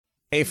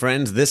Hey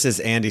friends, this is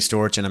Andy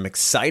Storch, and I'm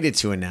excited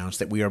to announce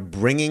that we are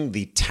bringing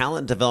the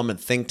Talent Development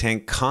Think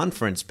Tank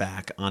Conference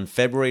back on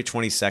February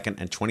 22nd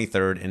and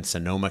 23rd in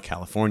Sonoma,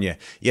 California.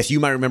 Yes, you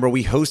might remember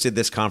we hosted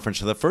this conference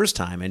for the first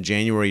time in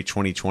January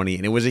 2020,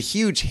 and it was a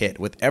huge hit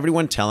with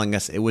everyone telling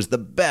us it was the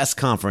best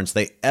conference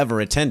they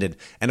ever attended.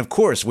 And of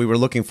course, we were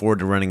looking forward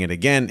to running it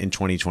again in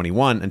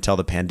 2021 until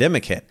the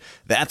pandemic hit.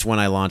 That's when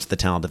I launched the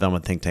Talent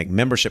Development Think Tank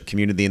membership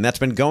community, and that's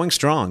been going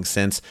strong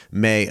since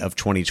May of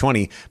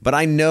 2020. But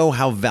I know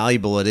how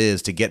valuable it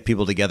is to get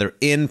people together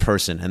in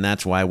person, and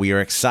that's why we are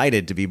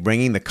excited to be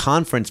bringing the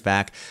conference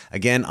back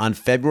again on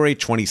February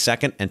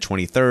 22nd and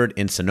 23rd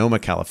in Sonoma,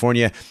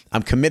 California.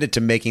 I'm committed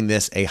to making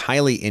this a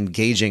highly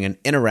engaging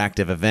and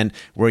interactive event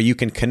where you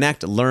can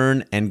connect,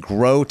 learn, and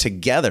grow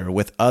together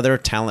with other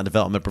talent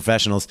development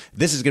professionals.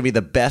 This is going to be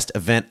the best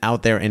event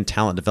out there in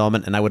talent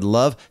development, and I would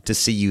love to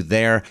see you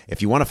there.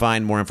 If you want to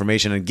find more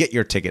information and get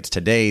your tickets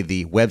today,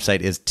 the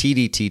website is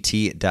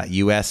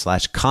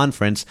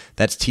tdtt.us/conference.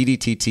 That's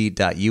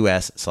tdtt.us/conference.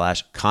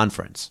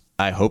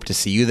 I hope to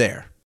see you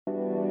there.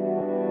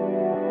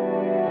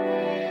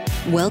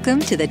 Welcome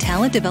to the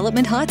Talent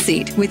Development Hot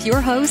Seat with your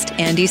host,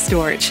 Andy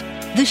Storch.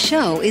 The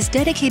show is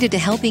dedicated to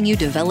helping you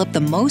develop the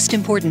most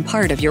important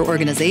part of your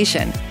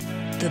organization,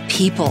 the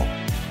people.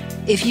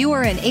 If you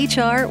are in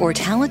HR or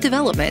talent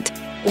development,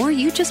 or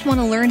you just want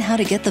to learn how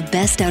to get the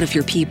best out of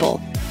your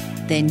people,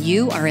 then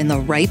you are in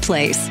the right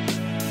place.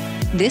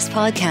 This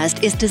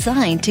podcast is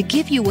designed to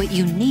give you what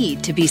you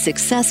need to be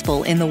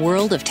successful in the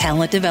world of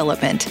talent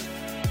development.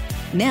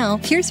 Now,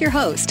 here's your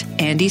host,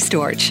 Andy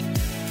Storch.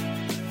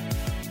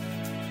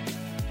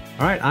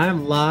 All right, I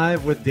am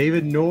live with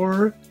David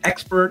Nour,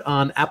 expert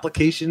on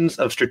applications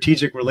of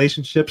strategic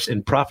relationships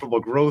in profitable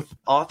growth,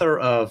 author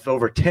of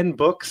over 10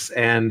 books,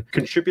 and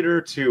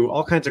contributor to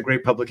all kinds of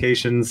great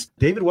publications.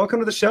 David, welcome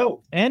to the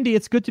show. Andy,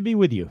 it's good to be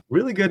with you.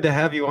 Really good to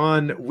have you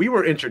on. We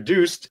were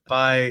introduced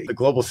by the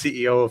global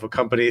CEO of a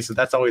company, so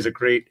that's always a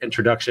great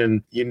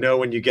introduction. You know,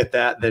 when you get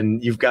that, then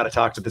you've got to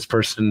talk to this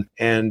person.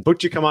 And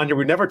booked you come on here.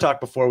 We never talked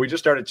before. We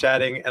just started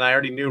chatting, and I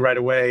already knew right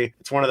away.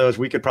 It's one of those,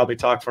 we could probably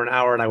talk for an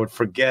hour, and I would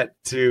forget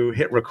to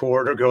hit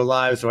record or go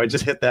live. So I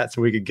just hit that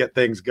so we could get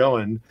things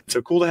going.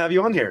 So cool to have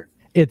you on here.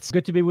 It's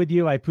good to be with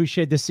you. I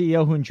appreciate the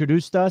CEO who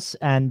introduced us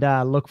and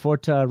look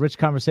forward to a rich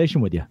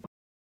conversation with you.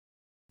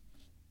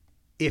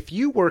 If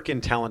you work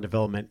in talent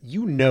development,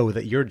 you know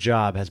that your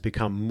job has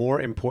become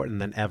more important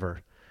than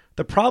ever.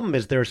 The problem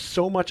is there's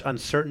so much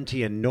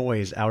uncertainty and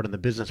noise out in the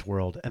business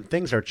world, and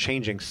things are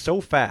changing so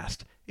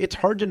fast, it's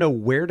hard to know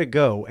where to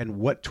go and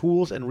what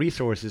tools and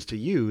resources to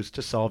use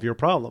to solve your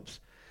problems.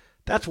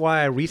 That's why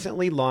I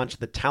recently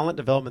launched the Talent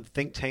Development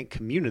Think Tank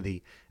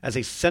community as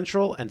a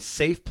central and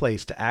safe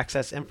place to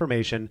access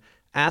information,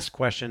 ask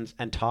questions,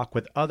 and talk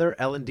with other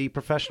L&D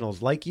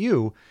professionals like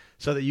you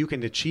so that you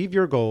can achieve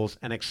your goals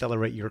and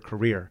accelerate your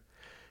career.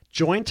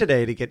 Join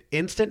today to get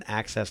instant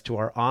access to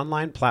our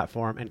online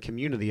platform and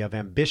community of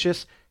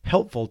ambitious,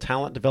 helpful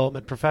talent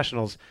development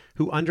professionals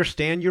who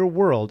understand your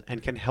world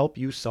and can help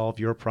you solve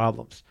your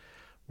problems.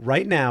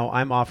 Right now,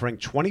 I'm offering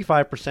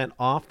 25%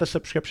 off the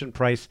subscription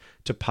price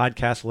to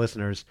podcast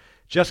listeners.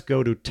 Just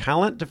go to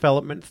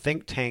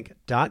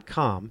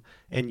talentdevelopmentthinktank.com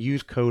and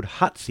use code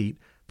HOTSEAT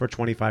for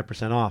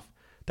 25% off.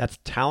 That's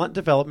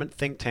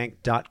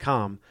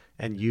talentdevelopmentthinktank.com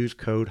and use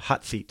code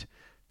HOTSEAT.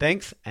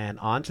 Thanks, and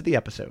on to the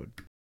episode.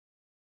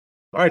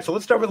 All right, so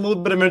let's start with a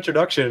little bit of an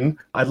introduction.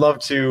 I'd love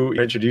to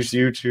introduce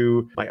you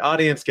to my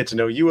audience, get to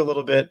know you a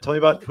little bit. Tell me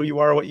about who you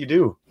are, what you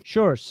do.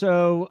 Sure.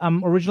 So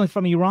I'm originally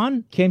from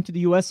Iran, came to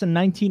the U.S. in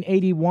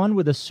 1981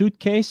 with a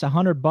suitcase,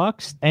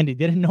 $100, and he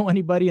didn't know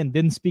anybody and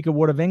didn't speak a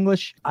word of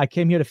English. I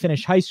came here to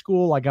finish high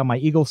school. I got my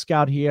Eagle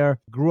Scout here,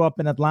 grew up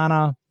in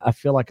Atlanta. I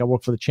feel like I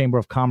work for the Chamber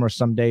of Commerce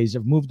some days.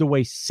 I've moved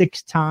away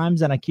 6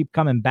 times and I keep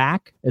coming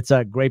back. It's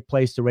a great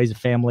place to raise a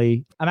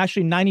family. I'm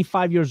actually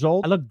 95 years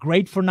old. I look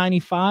great for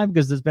 95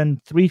 because there's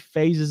been 3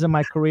 phases in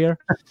my career.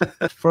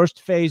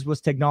 First phase was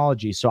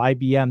technology. So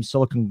IBM,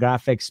 Silicon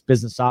Graphics,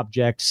 Business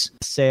Objects,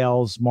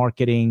 sales,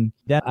 marketing.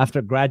 Then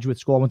after graduate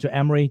school, I went to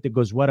Emory, the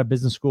Goizueta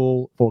Business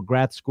School for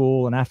grad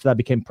school. And after that, I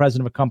became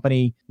president of a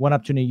company, went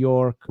up to New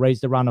York,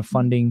 raised a round of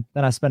funding.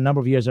 Then I spent a number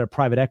of years at a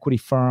private equity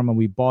firm and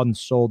we bought and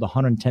sold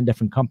 110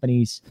 different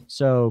companies.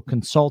 So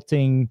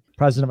consulting,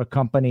 president of a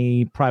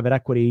company, private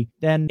equity.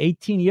 Then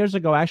 18 years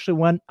ago, I actually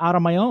went out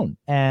on my own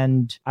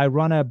and I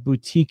run a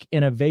boutique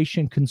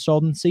innovation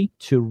consultancy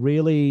to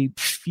really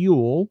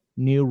fuel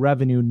new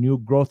revenue, new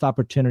growth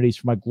opportunities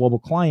for my global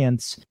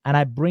clients. And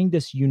I bring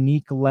this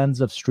unique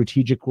lens of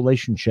strategic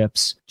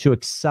relationships to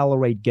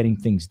accelerate getting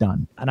things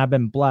done. And I've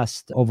been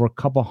blessed. Over a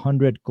couple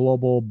hundred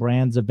global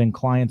brands have been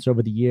clients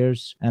over the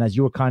years. And as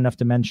you were kind enough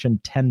to mention,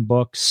 10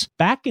 books.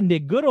 Back in the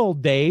good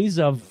old days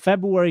of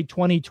February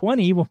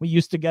 2020, when we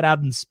used to get out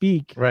and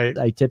speak, right?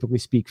 I typically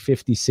speak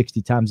 50,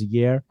 60 times a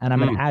year. And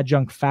I'm an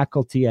adjunct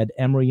faculty at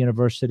Emory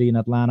University in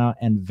Atlanta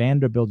and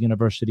Vanderbilt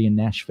University in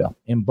Nashville,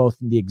 in both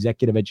the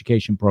executive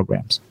education programs.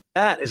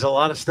 That is a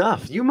lot of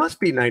stuff. You must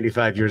be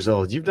 95 years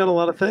old. You've done a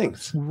lot of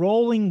things.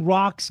 Rolling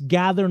rocks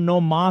gather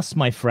no moss,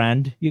 my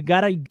friend. You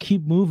got to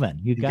keep moving.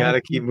 You got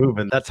to keep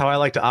moving. That's how I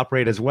like to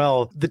operate as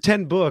well. The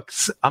 10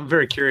 books, I'm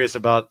very curious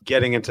about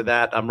getting into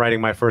that. I'm writing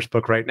my first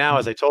book right now,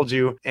 as I told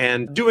you,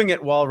 and doing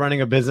it while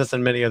running a business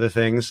and many other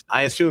things.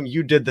 I assume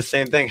you did the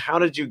same thing. How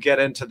did you get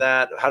into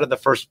that? How did the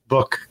first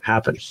book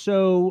happen?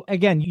 So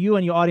again, you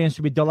and your audience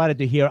will be delighted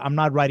to hear I'm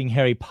not writing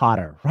Harry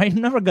Potter, right?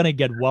 I'm never going to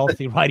get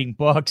wealthy writing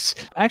books.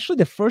 Actually,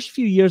 the first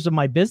few years of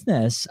my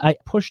business, I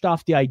pushed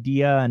off the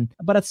idea.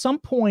 But at some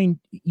point,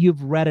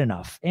 you've read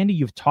enough. Andy,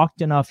 you've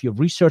talked enough, you've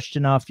researched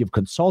enough, you've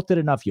consulted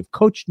enough, you've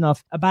coached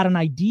enough about an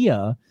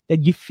idea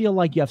that you feel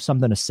like you have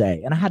something to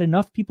say. And I had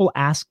enough people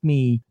ask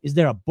me, is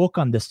there a book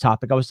on this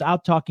topic? I was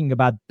out talking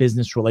about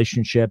business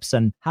relationships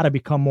and how to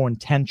become more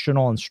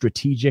intentional and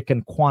strategic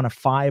and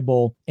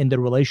quantifiable in the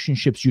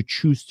relationships you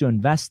choose to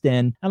invest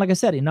in. And like I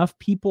said, enough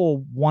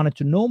people wanted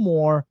to know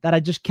more that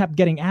I just kept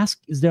getting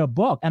asked, is there a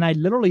book? And I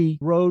literally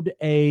wrote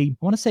I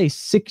want to say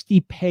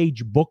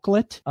 60-page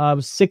booklet. It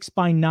was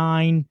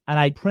 6x9, and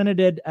I printed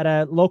it at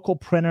a local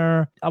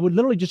printer. I would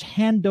literally just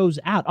hand those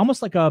out,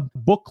 almost like a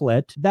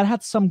booklet that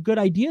had some good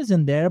ideas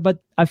in there, but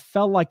I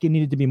felt like it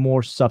needed to be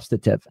more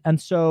substantive. And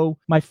so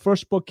my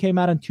first book came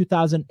out in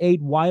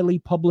 2008. Wiley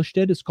published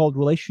it. It's called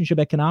Relationship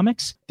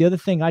Economics. The other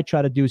thing I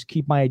try to do is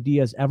keep my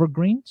ideas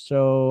evergreen.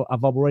 So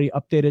I've already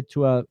updated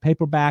to a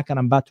paperback, and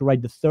I'm about to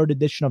write the third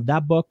edition of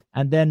that book.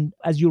 And then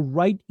as you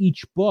write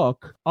each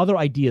book, other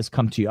ideas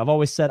come to you. I've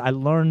always said I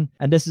learn,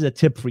 and this is a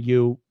tip for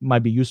you,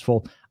 might be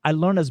useful. I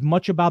learn as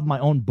much about my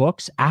own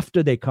books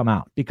after they come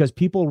out because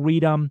people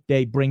read them.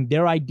 They bring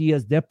their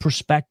ideas, their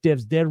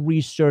perspectives, their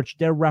research,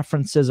 their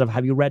references of,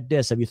 have you read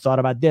this? Have you thought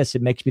about this?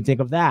 It makes me think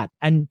of that.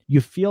 And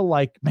you feel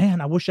like, man,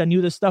 I wish I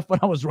knew this stuff when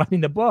I was writing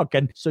the book.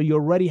 And so you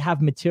already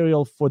have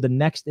material for the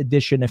next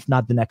edition, if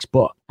not the next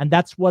book. And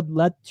that's what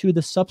led to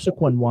the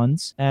subsequent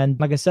ones. And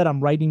like I said,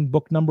 I'm writing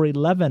book number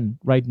 11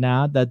 right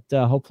now that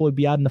hopefully will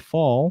be out in the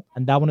fall.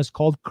 And that one is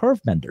called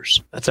Curve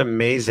Benders. That's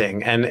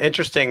amazing. And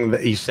interesting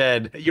that you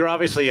said you're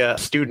obviously a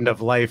student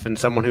of life and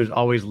someone who's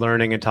always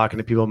learning and talking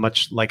to people,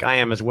 much like I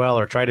am as well,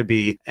 or try to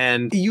be.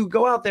 And you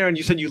go out there and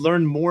you said you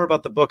learn more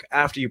about the book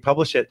after you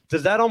publish it.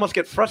 Does that almost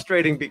get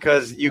frustrating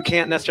because you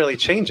can't necessarily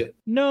change it?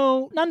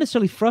 No, not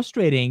necessarily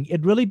frustrating.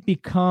 It really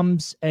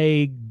becomes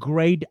a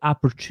great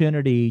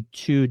opportunity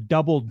to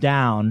double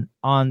down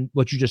on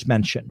what you just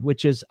mentioned,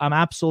 which is I'm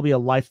absolutely a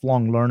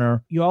lifelong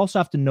learner. You also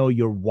have to know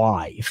your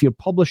why. If you're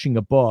publishing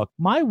a book,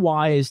 my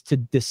why is to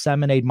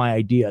disseminate my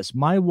ideas.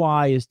 My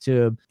why is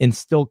to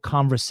instill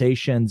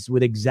conversations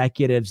with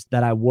executives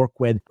that I work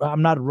with.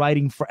 I'm not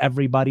writing for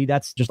everybody.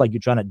 That's just like you're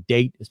trying to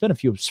date. It's been a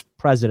few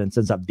presidents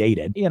since I've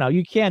dated.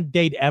 You can't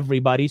date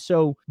everybody.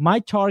 So my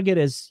target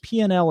is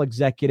P&L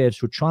executives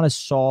who are trying to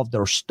solve,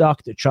 they're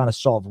stuck, they're trying to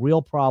solve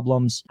real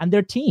problems, and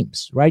their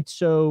teams, right?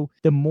 So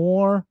the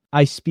more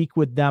I speak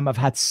with them. I've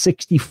had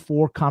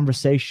 64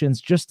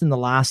 conversations just in the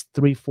last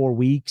 3-4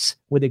 weeks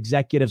with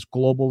executives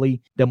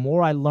globally. The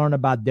more I learn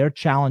about their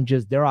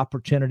challenges, their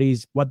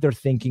opportunities, what they're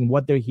thinking,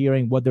 what they're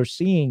hearing, what they're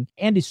seeing,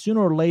 and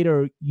sooner or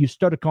later, you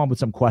start to come up with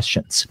some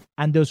questions.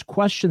 And those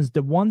questions,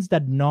 the ones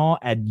that gnaw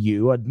at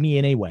you, at me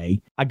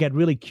anyway, I get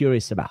really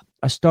curious about.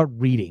 I start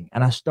reading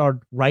and I start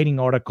writing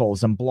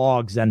articles and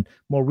blogs and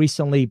more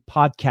recently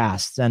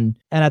podcasts. And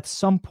at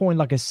some point,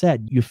 like I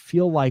said, you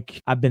feel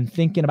like I've been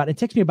thinking about it. It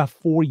takes me about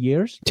 4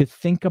 years to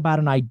think about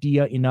an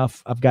idea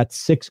enough. I've got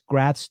 6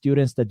 grad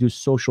students that do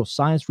social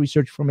science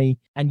research for me.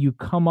 And you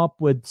come up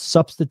with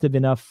substantive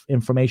enough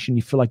information.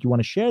 You feel like you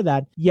want to share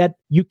that, yet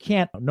you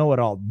can't know it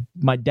all.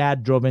 My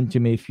dad drove into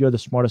me, if you're the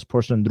smartest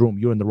person in the room,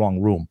 you're in the wrong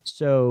room.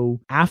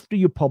 So after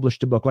you publish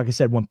the book, like I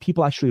said, when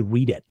people actually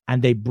read it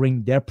and they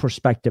bring their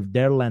perspective,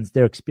 their lens,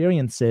 their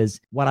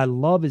experiences, what I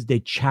love is they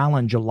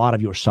challenge a lot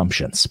of your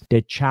assumptions.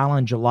 They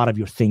challenge a lot of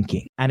your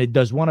thinking. And it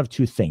does one of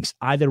two things.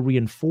 Either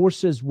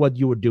reinforces what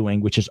you were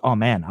doing, which is, oh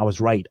man, I was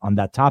right on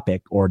that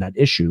topic or that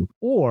issue.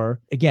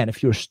 Or again,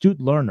 if you're a astute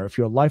learner, if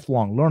you're a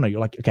lifelong learner, you're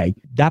like, okay,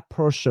 that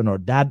person or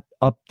that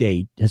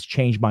update has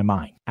changed my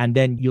mind. And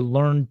then you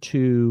learn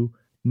to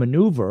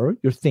maneuver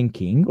your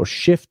thinking or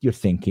shift your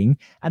thinking.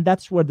 And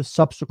that's where the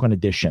subsequent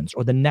editions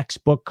or the next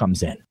book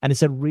comes in. And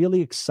it's a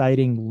really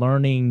exciting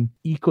learning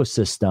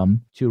ecosystem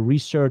to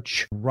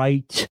research,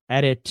 write,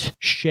 edit,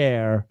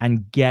 share,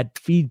 and get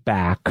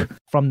feedback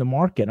from the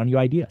market on your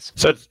ideas.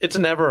 So it's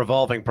an ever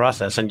evolving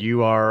process, and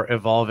you are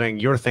evolving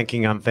your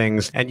thinking on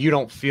things. And you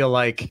don't feel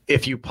like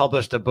if you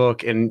published a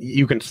book and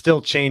you can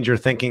still change your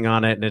thinking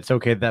on it and it's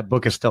okay, that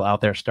book is still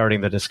out there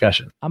starting the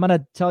discussion. I'm going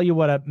to tell you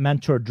what a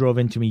mentor drove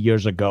into me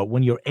years ago.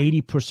 When you your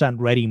 80%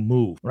 ready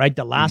move, right?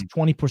 The last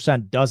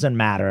 20% doesn't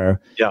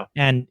matter. Yeah.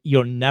 And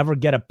you'll never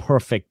get a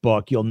perfect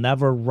book. You'll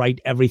never write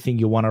everything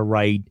you want to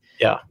write.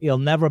 Yeah. It'll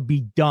never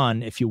be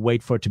done if you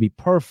wait for it to be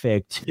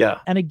perfect. Yeah.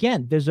 And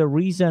again, there's a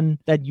reason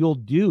that you'll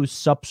do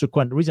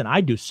subsequent, the reason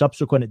I do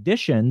subsequent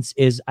editions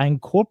is I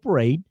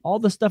incorporate all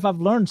the stuff I've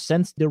learned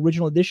since the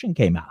original edition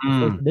came out,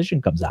 the first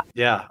edition comes out.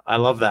 Yeah, I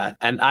love that.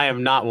 And I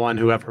am not one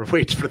who ever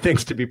waits for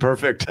things to be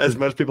perfect, as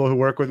most people who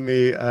work with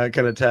me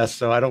can attest.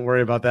 So I don't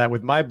worry about that.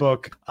 With my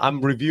book,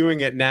 I'm reviewing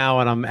it now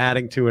and I'm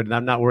adding to it. And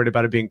I'm not worried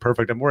about it being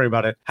perfect. I'm worried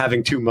about it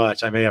having too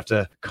much. I may have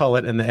to cull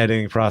it in the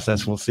editing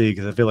process. We'll see,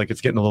 because I feel like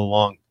it's getting a little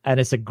long. And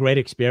it's a great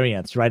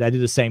experience, right? I do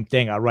the same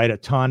thing. I write a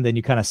ton, then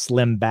you kind of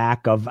slim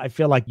back I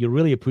feel like you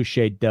really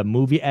appreciate the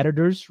movie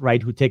editors,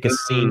 right? Who take a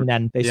scene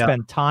and they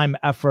spend time,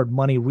 effort,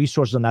 money,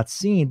 resources on that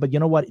scene. But you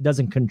know what? It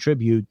doesn't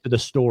contribute to the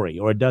story,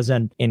 or it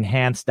doesn't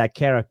enhance that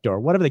character, or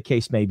whatever the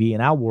case may be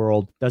in our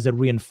world. Does it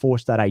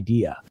reinforce that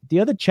idea?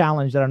 The other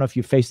challenge, I don't know if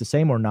you face the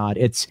same or not,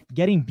 it's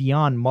getting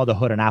beyond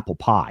motherhood and apple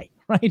pie.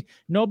 Right?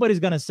 Nobody's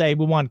going to say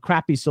we want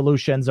crappy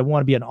solutions and we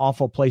want to be an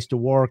awful place to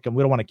work and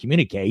we don't want to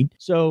communicate.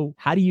 So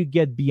how do you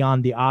get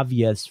beyond the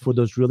obvious for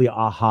those really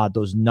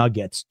those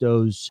nuggets,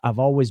 I've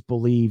always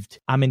believed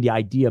I'm in the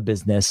idea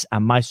business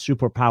and my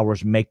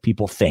superpowers make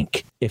people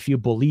think. If you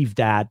believe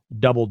that,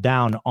 double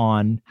down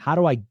on how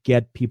do I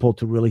get people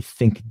to really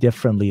think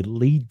differently,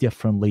 lead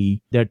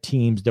differently, their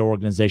teams, their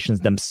organizations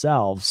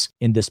themselves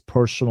in this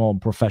personal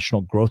and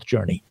professional growth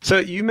journey. So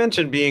you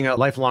mentioned being a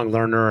lifelong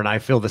learner, and I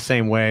feel the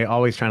same way,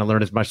 always trying to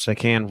learn as much as I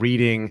can,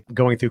 reading,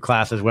 going through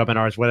classes,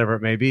 webinars, whatever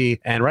it may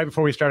be. And right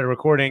before we started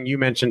recording, you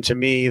mentioned to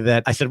me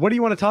that I said, what do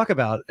you want to talk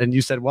about? And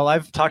you said, well,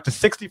 I've talked to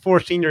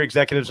 64 senior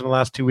executives in the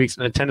last 2 weeks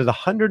and attended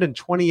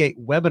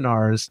 128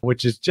 webinars,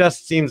 which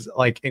just seems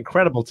like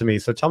incredible to me.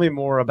 So tell me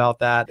more about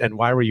that and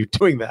why were you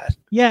doing that?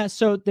 Yeah.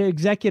 So the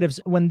executives,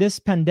 when this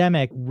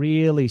pandemic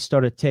really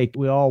started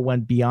we all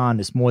went beyond,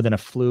 it's more than a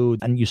flu.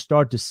 And you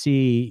start to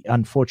see,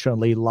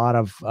 unfortunately, a lot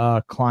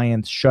of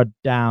clients shut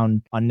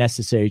down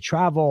unnecessary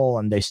travel,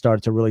 and they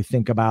started to really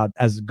think about,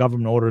 as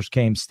government orders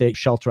came, state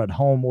shelter at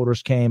home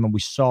orders came, and we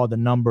saw the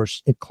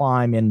numbers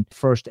climb in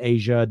first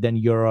Asia, then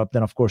Europe,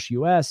 then of course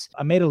US.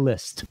 I made a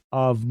list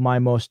of my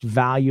most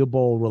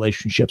valuable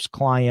relationships,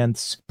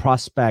 clients,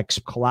 prospects,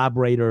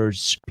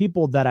 collaborators,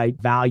 people that I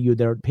value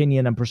their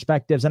opinion and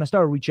perspectives. And I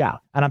started to reach out,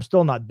 and I'm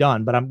still not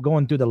done, but I'm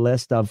going through the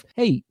list of,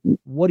 hey,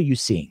 what are you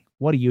seeing?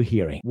 What are you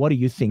hearing? What are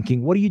you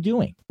thinking? What are you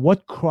doing?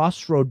 What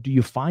crossroad do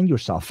you find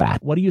yourself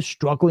at? What are you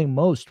struggling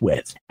most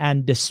with?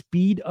 And the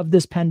speed of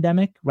this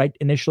pandemic, right,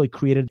 initially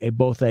created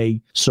both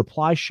a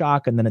supply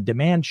shock and then a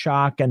demand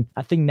shock. And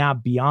I think now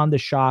beyond the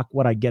shock,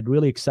 what I get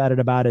really excited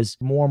about is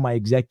more my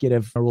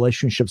executive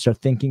relationships are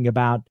thinking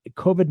about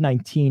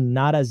COVID-19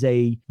 not as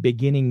a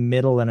beginning,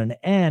 middle, and an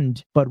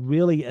end, but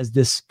really as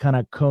this kind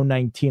of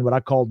COVID-19, what I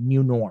call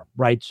new norm,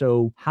 right?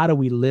 So how do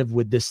we live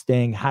with this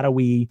thing? How do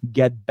we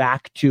get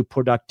back to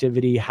productivity?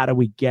 How do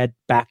we get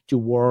back to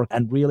work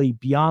and really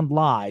beyond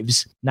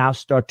lives now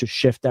start to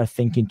shift our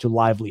thinking to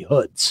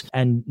livelihoods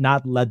and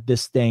not let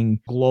this thing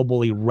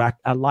globally wreck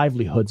our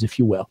livelihoods, if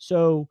you will.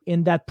 So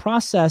in that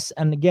process,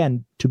 and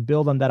again, to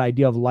build on that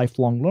idea of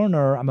lifelong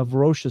learner, I'm a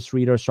voracious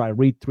reader. So I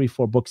read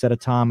 3-4 books at a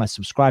time. I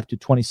subscribe to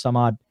 20 some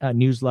odd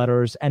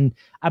newsletters. And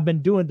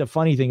the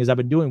funny thing is I've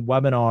been doing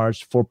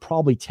webinars for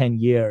probably 10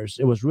 years.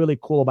 It was really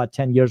cool about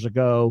 10 years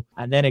ago.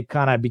 And then it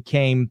kind of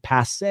became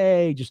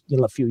passé just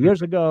a few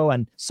years ago.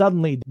 And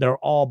suddenly they're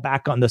all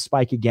back on the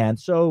spike again.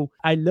 So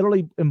I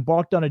literally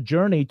embarked on a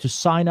journey to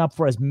sign up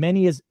for as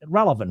many as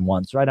relevant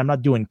ones, right? I'm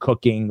not doing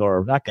cooking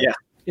or that kind of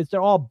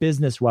they're all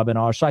business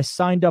webinars. So I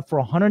signed up for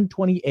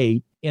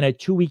 128 in a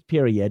 2-week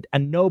period,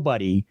 and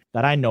nobody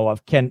that I know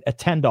of can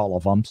attend all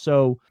of them.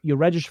 So you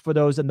register for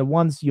those, and the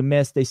ones you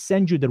miss, they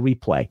send you the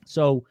replay.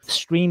 So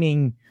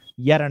streaming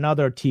yet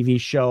another TV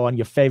show on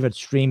your favorite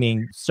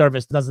streaming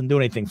service doesn't do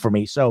anything for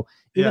me. So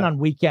even on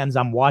weekends,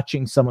 I'm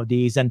watching some of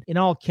these, and in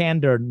all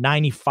candor,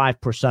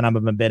 95% of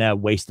them have been a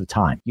waste of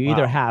time. You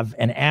either have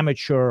an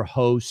amateur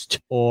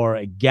host or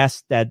a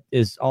guest that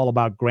is all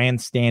about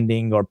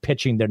grandstanding or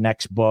pitching their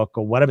next book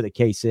or whatever the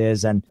case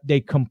is, and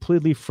they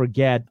completely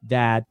forget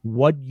that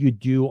what you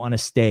do on a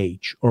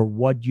stage or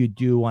what you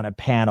do on a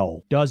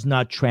panel does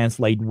not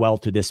translate well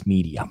to this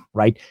medium,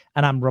 right?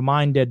 And I'm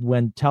reminded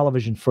when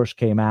television first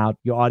came out,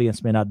 your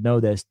audience may not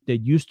know this, they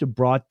used to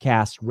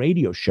broadcast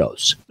radio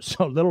shows.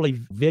 So literally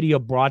video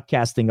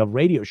broadcasting of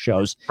radio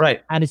shows.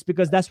 Right. And it's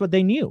because that's what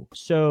they knew.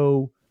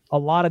 So a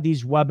lot of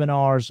these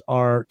webinars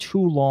are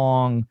too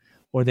long,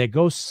 or they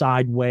go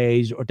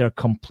sideways, or they're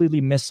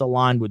completely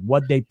misaligned with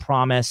what they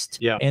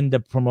promised in the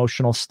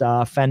promotional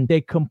stuff. And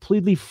they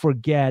completely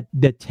forget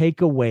the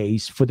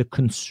takeaways for the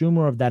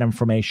consumer of that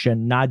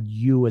information, not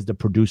you as the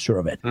producer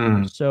of it.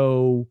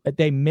 So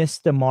they miss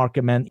the mark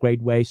in a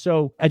great way.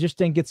 So I just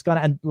think and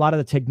a lot of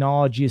the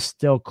technology is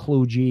still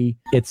kludgy.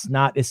 It's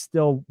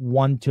still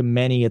one to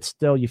many. It's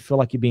still, you feel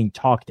like you're being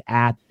talked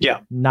at,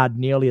 not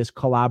nearly as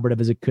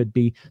collaborative as it could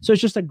be. So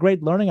it's just a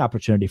great learning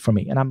opportunity for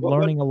me. And I'm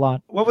learning a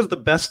lot. What was the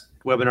best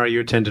webinar you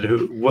attended,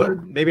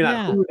 maybe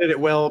not who did it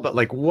well, but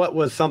like what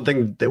was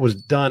something that was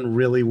done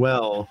really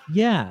well?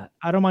 Yeah,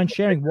 I don't mind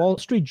sharing. Wall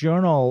Street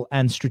Journal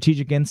and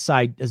Strategic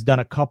Insight has done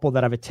a couple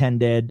that I've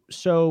attended.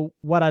 So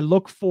what I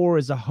look for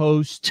is a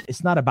host.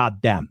 It's not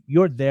about them.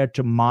 You're there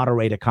to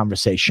moderate a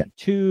conversation.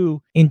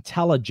 2,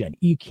 intelligent.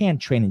 You can't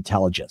train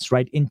intelligence,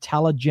 right?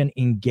 Intelligent,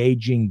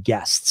 engaging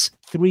guests.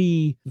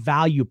 3,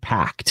 value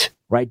packed.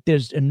 Right?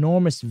 There's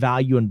enormous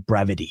value in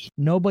brevity.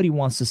 Nobody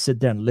wants to sit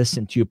there and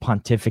listen to you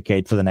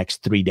pontificate for the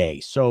next 3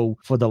 days. So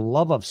for the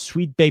love of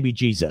sweet baby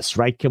Jesus,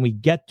 right? Can we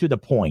get to the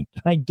point?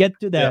 Right? Get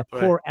to the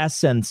core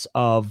essence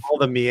of all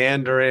the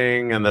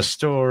meandering and the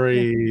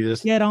stories.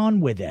 Get on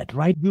with it,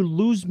 right? You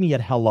lose me at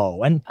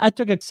hello. And I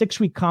took a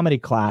 6-week comedy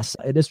class.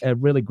 It is a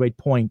really great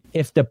point.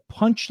 If the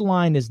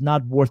punchline is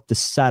not worth the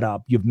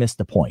setup, you've missed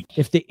the point.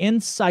 If the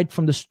insight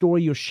from the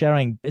story you're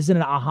sharing isn't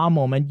an aha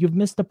moment, you've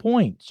missed the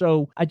point.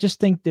 So I just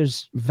think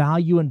there's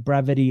value in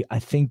brevity. I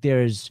think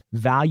there's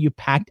value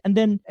packed. And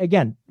then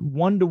again,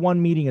 1-to-1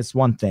 meeting is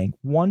one thing.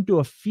 1 to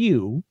a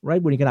few,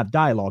 right? When you can have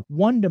dialogue.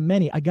 1 to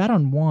many. I got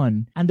on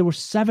one and there were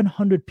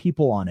 700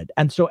 people on it.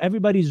 And so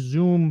everybody's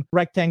Zoom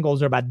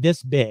rectangles are about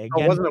this big.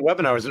 It wasn't a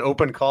webinar. It was an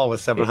open call with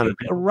 700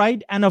 people.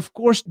 Right. And of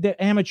course,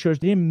 the amateurs,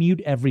 they didn't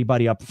mute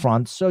everybody up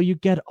front. So you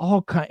get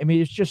all kinds. I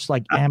mean, it's just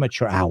like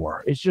amateur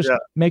hour. It's just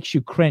makes you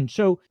cringe.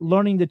 So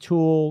learning the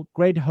tool,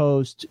 great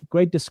host,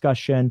 great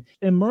discussion,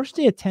 immerse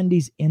the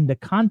attendees in the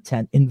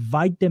content,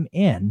 invite them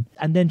in,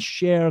 and then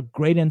share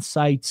great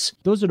insights.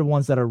 Those are the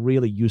ones that are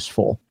really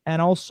useful. And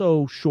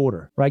also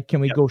shorter, right? Can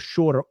we go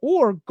shorter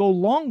or go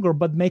longer,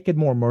 but make it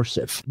more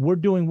immersive? We're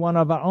doing one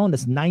of our own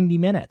that's 90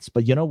 minutes.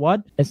 But you know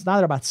what? It's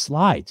not about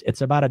slides.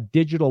 It's about a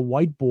digital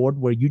whiteboard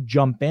where you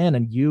jump in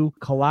and you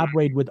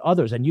collaborate with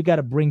others. And you got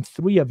to bring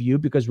 3 of you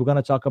because we're going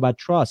to talk about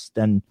trust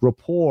and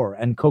rapport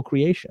and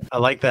co-creation. I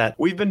like that.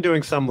 We've been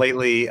doing some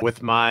lately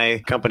with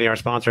my company. Our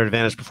sponsor,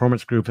 Advantage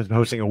Performance Group, has been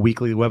hosting a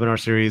weekly webinar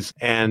series.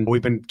 And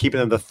we've been keeping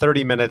them to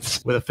 30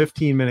 minutes with a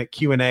 15-minute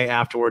Q&A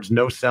afterwards,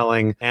 no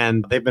selling.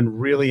 And they've been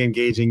really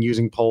engaging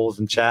using polls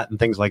and chat and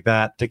things like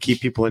that to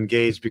keep people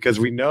engaged because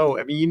we know,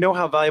 I mean, you know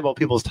how valuable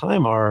people's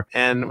time are.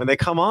 And when they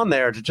come on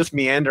there to just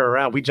meander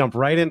around, we jump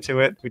right into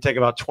it. We take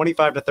about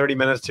 25 to 30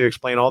 minutes to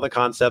explain all the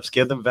concepts,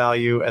 give them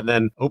value, and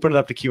then open it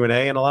up to Q&A.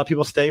 And a lot of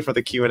people stay for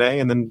the Q&A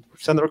and then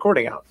send the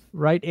recording out.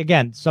 Right.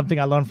 Again, something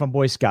I learned from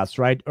Boy Scouts,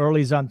 right?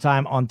 Early is on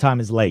time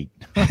is late,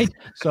 right?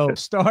 So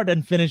start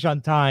and finish on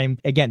time.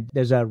 Again,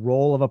 there's a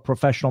role of a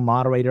professional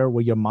moderator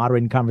where you're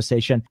moderating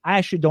conversation. I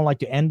actually don't like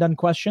to end on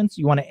questions.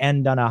 You want to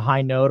end on a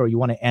high note or you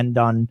want to end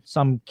on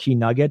some key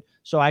nugget.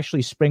 So I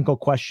actually sprinkle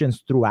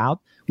questions throughout,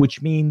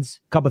 which means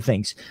a couple of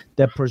things.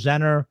 The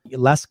presenter,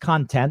 less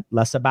content,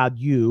 less about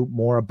you,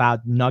 more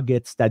about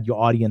nuggets that your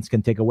audience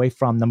can take away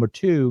from. Number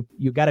 2,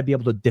 you got to be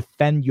able to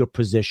defend your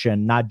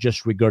position, not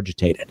just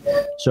regurgitate it.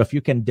 So if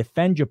you can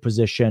defend your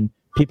position,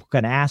 people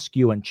can ask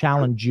you and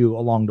challenge you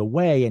along the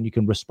way and you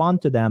can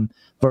respond to them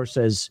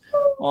versus,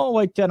 oh,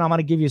 wait, then I'm going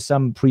to give you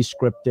some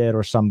pre-scripted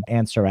or some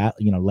answer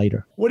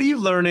later. What are you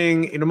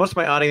learning? Most of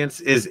my audience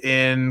is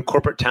in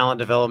corporate talent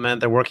development.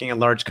 They're working in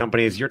large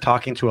companies. You're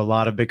talking to a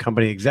lot of big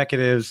company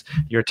executives.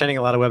 You're attending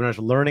a lot of webinars,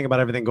 learning about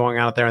everything going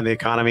on out there in the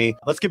economy.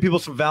 Let's give people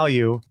some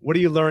value. What are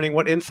you learning?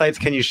 What insights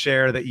can you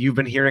share that you've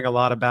been hearing a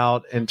lot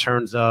about in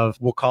terms of,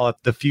 we'll call it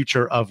the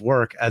future of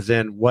work, as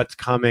in what's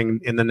coming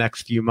in the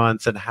next few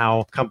months and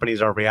how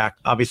companies are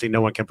reacting? Obviously,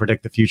 no one can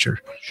predict the future.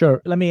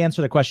 Sure. Let me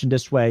answer the question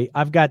this way.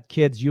 I've got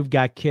kids. You've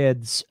got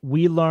kids.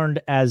 We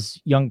learned as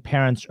young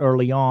parents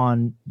early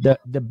on, the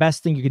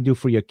best thing you can do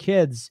for your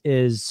kids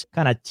is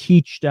kind of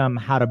teach them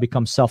how to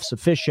become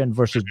self-sufficient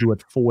versus do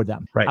it for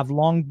them. Right. I've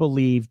long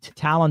believed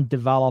talent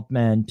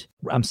development,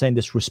 I'm saying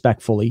this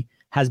respectfully,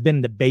 has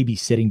been the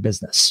babysitting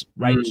business,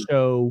 right?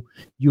 So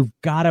you've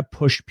got to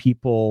push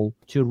people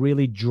to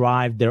really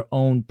drive their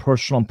own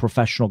personal and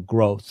professional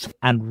growth.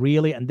 And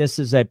this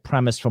is a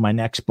premise for my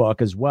next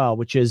book as well,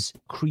 which is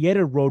create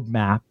a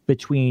roadmap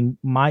between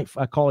I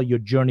call it your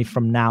journey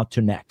from now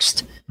to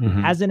next.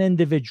 As an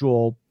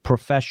individual,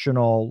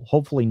 professional,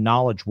 hopefully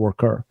knowledge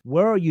worker,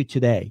 where are you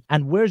today?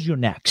 And where's your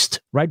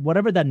next, right?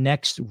 Whatever that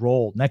next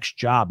role, next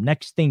job,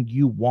 next thing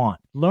you want,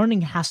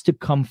 learning has to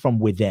come from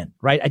within,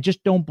 right? I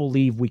just don't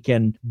believe we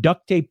can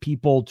duct tape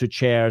people to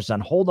chairs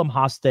and hold them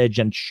hostage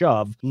and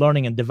shove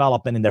learning and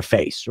development in their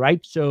face,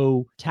 right?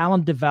 So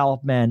talent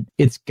development,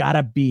 it's got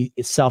to be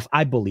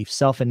I believe,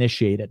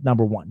 self-initiated,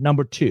 number 1.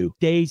 Number 2,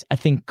 I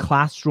think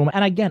classroom.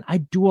 And again, I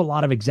do a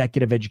lot of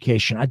executive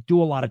education. I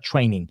do a lot of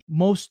training.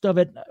 Most of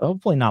it,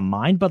 hopefully not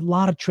mine, but a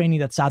lot of training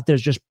that's out there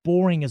is just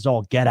boring as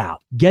all get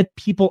out. Get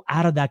people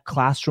out of that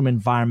classroom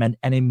environment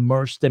and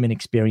immerse them in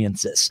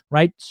experiences,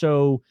 right?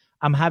 So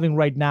I'm having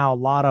right now a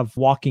lot of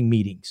walking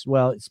meetings.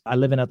 Well, I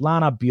live in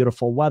Atlanta,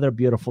 beautiful weather,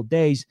 beautiful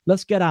days.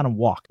 Let's get out and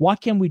walk. What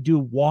can we do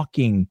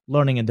walking,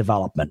 learning and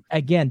development?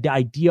 Again, the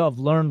idea of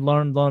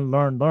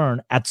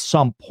learn, at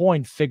some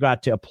point, figure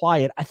out to apply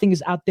it, I think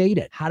is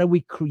outdated. How do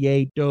we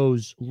create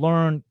those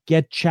learn,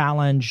 get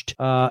challenged,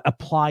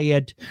 apply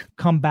it,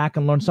 come back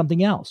and learn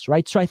something else,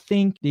 right? So I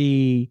think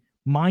the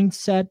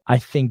mindset, I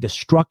think the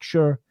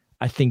structure,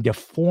 I think the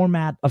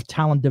format of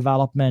talent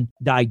development,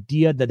 the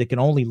idea that they can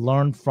only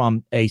learn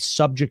from a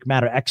subject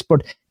matter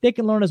expert, they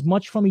can learn as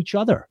much from each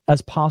other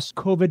as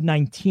possible.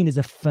 COVID-19 is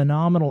a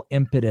phenomenal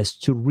impetus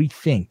to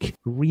rethink,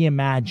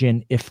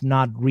 reimagine, if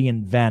not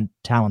reinvent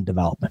talent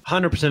development.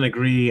 100%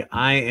 agree.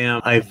 I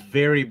am a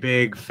very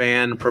big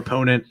fan,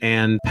 proponent,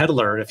 and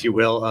peddler, if you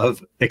will,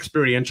 of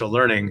experiential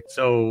learning.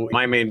 So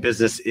my main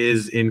business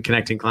is in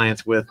connecting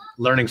clients with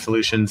learning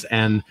solutions,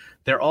 and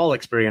they're all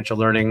experiential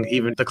learning,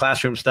 even the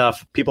classroom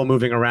stuff, people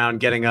moving around,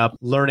 getting up,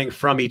 learning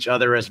from each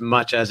other as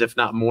much as, if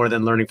not more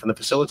than learning from the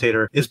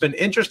facilitator. It's been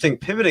interesting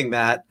pivoting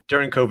that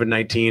during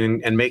COVID-19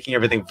 and making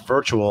everything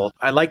virtual.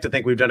 I like to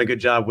think we've done a good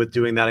job with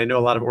doing that. I know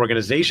a lot of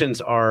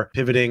organizations are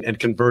pivoting and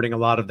converting a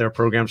lot of their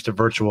programs to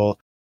virtual.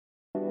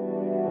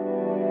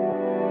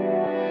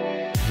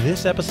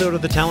 This episode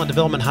of the Talent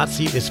Development Hot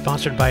Seat is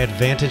sponsored by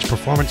Advantage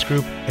Performance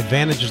Group.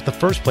 Advantage is the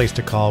first place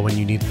to call when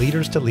you need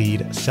leaders to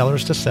lead,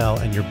 sellers to sell,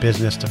 and your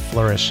business to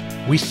flourish.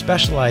 We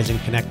specialize in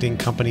connecting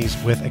companies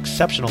with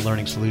exceptional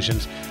learning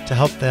solutions to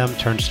help them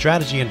turn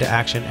strategy into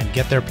action and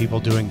get their people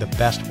doing the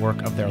best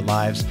work of their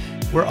lives.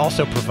 We're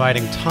also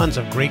providing tons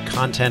of great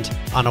content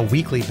on a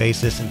weekly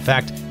basis. In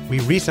fact,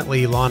 we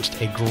recently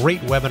launched a great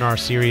webinar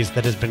series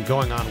that has been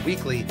going on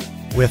weekly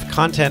with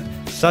content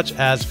such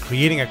as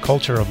creating a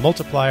culture of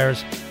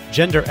multipliers,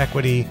 gender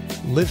equity,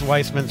 Liz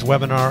Weissman's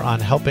webinar on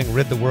helping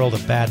rid the world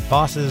of bad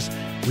bosses.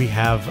 We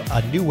have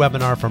a new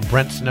webinar from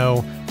Brent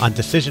Snow on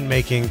decision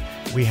making.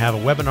 We have a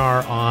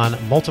webinar on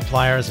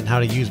multipliers and how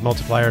to use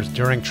multipliers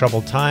during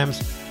troubled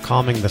times,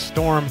 calming the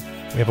storm.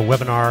 We have a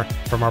webinar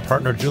from our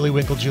partner Julie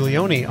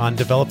Winkle-Giulioni on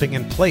developing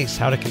in place,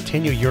 how to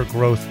continue your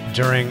growth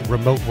during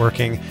remote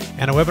working,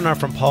 and a webinar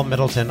from Paul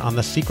Middleton on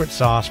the secret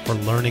sauce for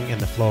learning in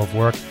the flow of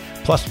work,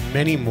 plus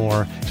many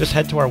more. Just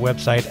head to our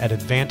website at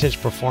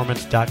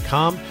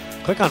advantageperformance.com.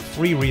 Click on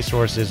free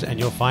resources and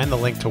you'll find the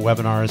link to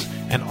webinars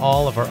and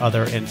all of our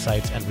other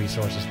insights and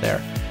resources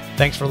there.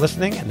 Thanks for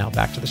listening, and now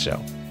back to the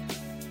show.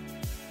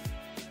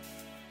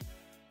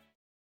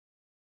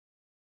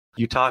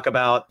 You talk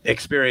about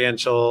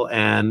experiential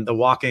and the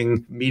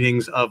walking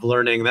meetings of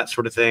learning, that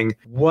sort of thing.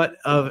 What,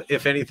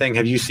 if anything,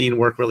 have you seen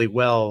work really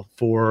well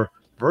for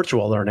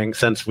virtual learning,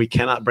 since we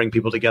cannot bring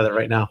people together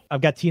right now?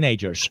 I've got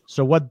teenagers.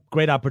 So what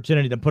great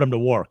opportunity to put them to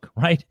work,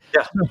 right?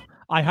 Yeah.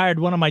 I hired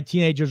one of my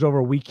teenagers over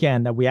a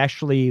weekend that we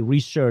actually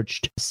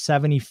researched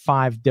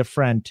 75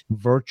 different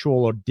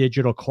virtual or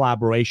digital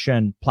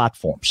collaboration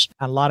platforms.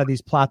 And a lot of these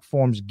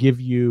platforms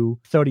give you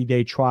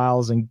 30-day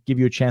trials and give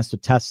you a chance to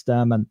test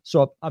them. And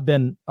so I've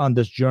been on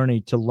this journey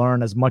to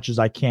learn as much as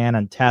I can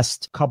and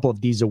test a couple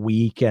of these a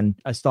week. And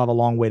I still have a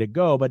long way to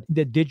go, but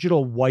the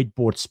digital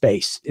whiteboard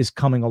space is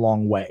coming a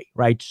long way,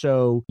 right?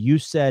 So you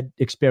said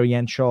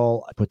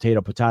experiential,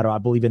 potato. I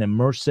believe in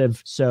immersive.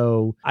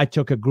 So I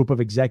took a group of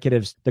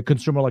executives, the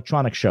Consumer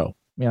Electronics Show.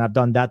 I mean, I've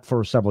done that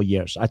for several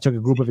years. I took a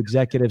group of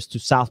executives to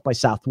South by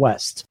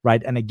Southwest,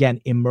 right? And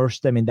again,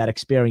 immersed them in that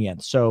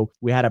experience. So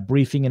we had a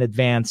briefing in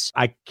advance.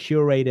 I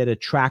curated a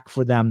track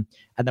for them,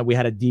 and then we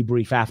had a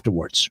debrief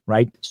afterwards,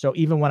 right? So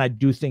even when I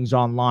do things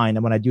online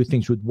and when I do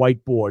things with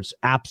whiteboards,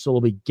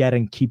 absolutely get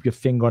and keep your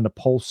finger on the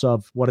pulse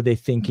of what are they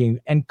thinking,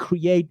 and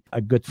create,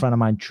 a good friend of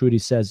mine, Trudy,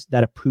 says,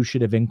 that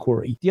appreciative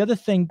inquiry. The other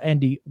thing,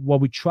 Andy,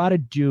 what we try to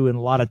do in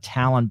a lot of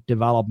talent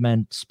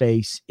development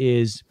space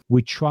is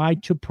we try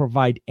to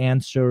provide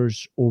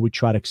answers or we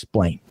try to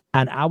explain.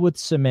 And I would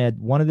submit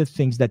one of the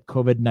things that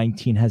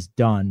COVID-19 has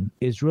done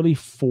is really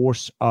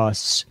force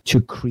us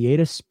to create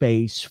a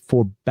space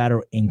for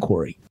better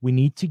inquiry. We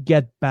need to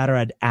get better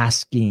at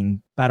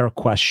asking better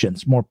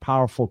questions, more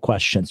powerful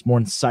questions, more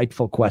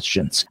insightful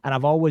questions. And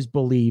I've always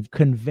believed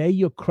convey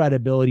your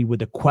credibility with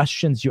the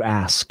questions you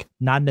ask,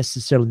 not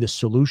necessarily the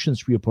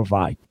solutions you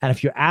provide. And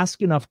if you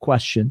ask enough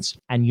questions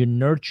and you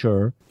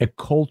nurture a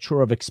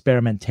culture of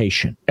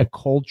experimentation, a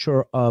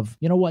culture of,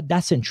 you know what,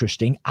 that's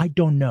interesting. I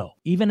don't know.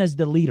 Even as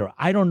the leader,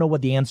 I don't know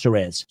what the answer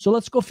is. So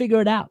let's go figure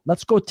it out.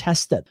 Let's go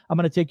test it. I'm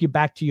going to take you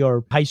back to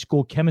your high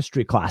school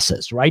chemistry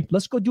classes, right?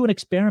 Let's go do an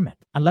experiment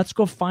and let's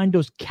go find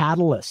those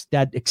catalysts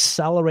that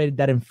accelerated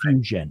that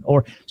infusion.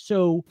 Or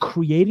so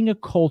creating a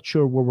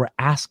culture where we're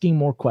asking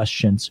more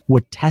questions, we're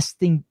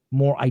testing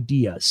more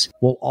ideas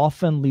will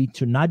often lead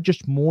to not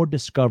just more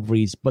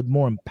discoveries, but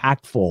more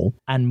impactful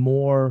and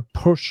more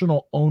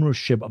personal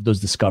ownership of those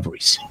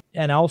discoveries.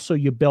 And also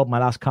you build, my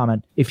last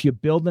comment, if you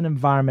build an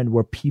environment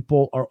where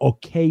people are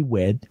okay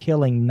with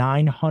killing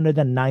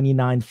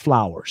 999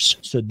 flowers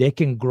so they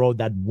can grow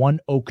that one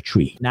oak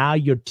tree, now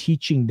you're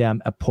teaching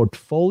them a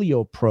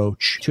portfolio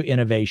approach to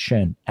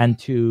innovation and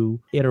to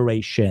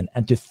iteration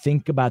and to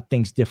think about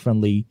things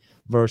differently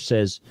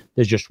versus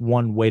there's just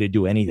one way to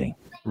do anything.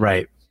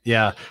 Right.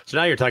 Yeah. So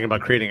now you're talking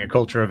about creating a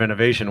culture of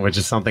innovation, which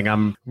is something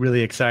I'm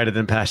really excited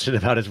and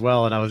passionate about as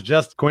well. And I was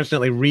just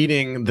coincidentally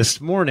reading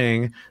this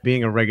morning,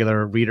 being a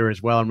regular reader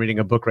as well. I'm reading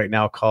a book right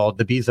now called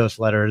The Bezos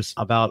Letters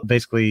about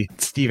basically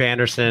Steve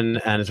Anderson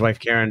and his wife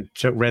Karen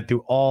read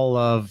through all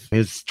of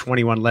his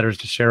 21 letters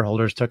to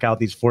shareholders, took out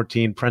these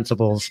 14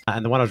 principles.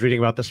 And the one I was reading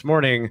about this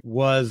morning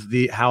was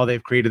how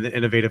they've created an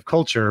innovative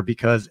culture,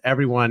 because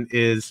everyone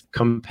is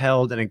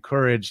compelled and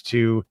encouraged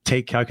to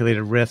take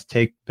calculated risks,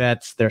 take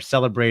bets. They're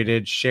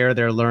celebrated, share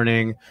their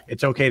learning.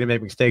 It's okay to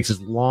make mistakes as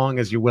long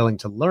as you're willing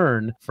to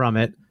learn from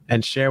it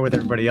and share with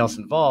everybody else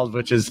involved,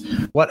 which is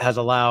what has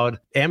allowed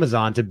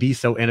Amazon to be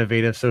so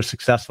innovative, so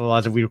successful.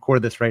 As we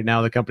record this right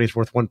now, the company's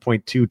worth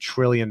 $1.2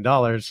 trillion.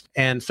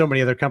 And so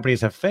many other companies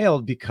have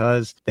failed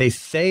because they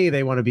say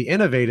they want to be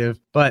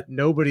innovative, but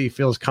nobody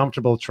feels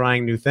comfortable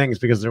trying new things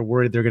because they're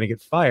worried they're going to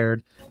get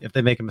fired if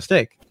they make a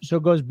mistake. So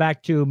it goes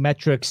back to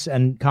metrics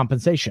and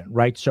compensation,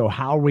 right? So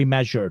how are we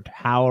measured?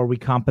 How are we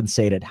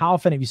compensated? How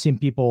often have you seen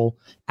people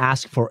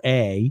ask for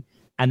A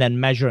and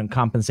then measure and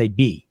compensate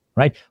B?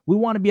 Right? We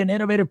want to be an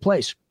innovative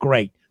place.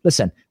 Great.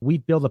 Listen,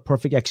 we've built a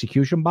perfect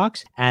execution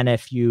box. And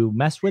if you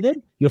mess with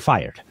it, you're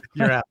fired.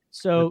 You're out.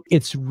 So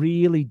it's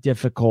really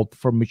difficult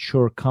for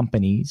mature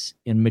companies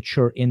in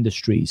mature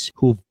industries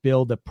who've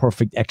built a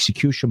perfect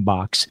execution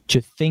box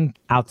to think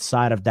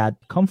outside of that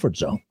comfort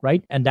zone,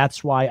 right? And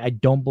that's why I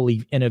don't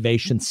believe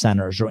innovation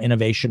centers or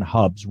innovation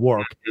hubs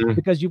work,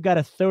 because you've got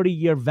a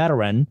 30-year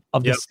veteran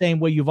of the same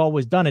way you've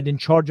always done it in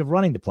charge of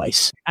running the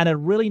place. And a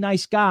really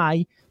nice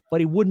guy, but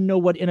he wouldn't know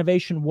what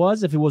innovation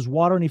was if it was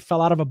water and he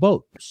fell out of a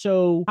boat.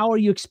 So how are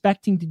you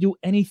expecting to do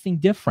anything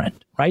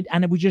different, right?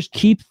 And we just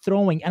keep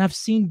throwing, and I've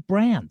seen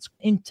brands,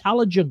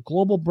 intelligent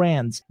global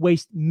brands,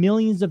 waste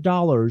millions of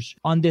dollars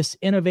on this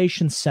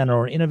innovation center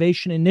or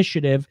innovation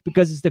initiative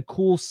because it's the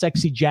cool,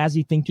 sexy,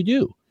 jazzy thing to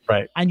do.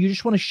 Right. And you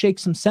just want to shake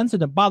some sense of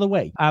them. By the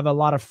way, I have a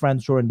lot of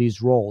friends who are in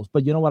these roles,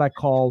 but you know what I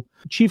call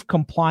chief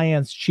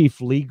compliance, chief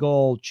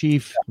legal,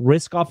 chief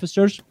risk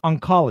officers?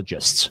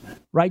 Oncologists,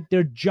 right?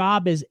 Their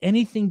job is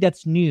anything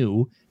that's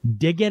new,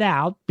 dig it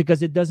out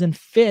because it doesn't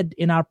fit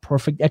in our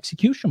perfect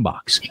execution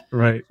box.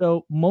 Right.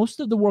 So most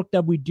of the work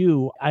that we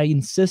do, I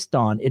insist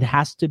on, it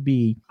has to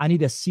be, I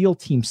need a SEAL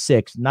Team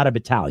 6, not a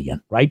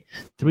battalion, right?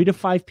 3 to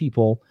 5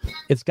 people.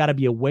 It's got to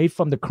be away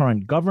from the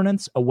current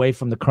governance, away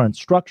from the current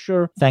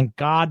structure. Thank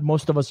God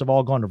most of us have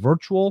all gone to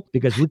virtual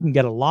because we can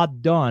get a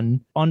lot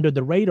done under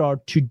the radar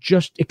to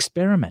just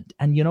experiment.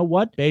 And you know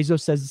what?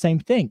 Bezos says the same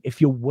thing. If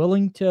you're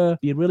willing to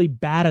be really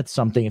bad at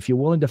something, if you're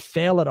willing to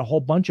fail at a whole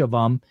bunch of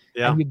them,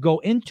 and you go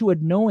into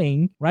it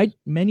knowing, right,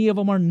 many of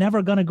them are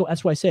never going to go.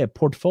 That's why I say a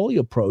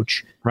portfolio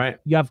approach. Right.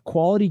 You have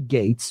quality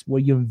gates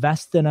where you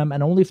invest in them,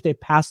 and only if they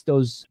pass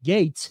those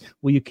gates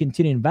will you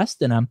continue to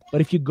invest in them.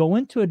 But if you go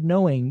into it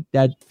knowing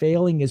that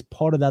failing is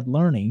part of that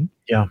learning,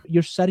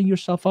 you're setting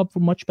yourself up for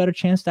a much better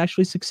chance to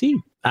actually succeed.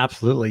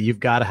 Absolutely.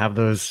 You've got to have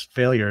those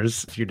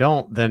failures. If you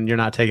don't, then you're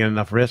not taking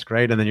enough risk,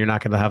 right? And then you're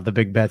not going to have the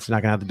big bets, you're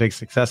not going to have the big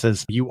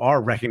successes. You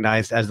are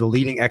recognized as the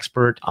leading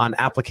expert on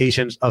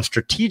applications of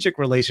strategic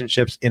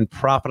relationships in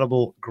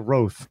profitable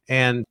growth.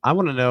 And I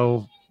want to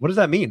know, what does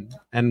that mean?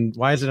 And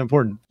why is it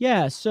important?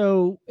 Yeah,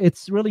 so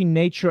it's really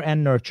nature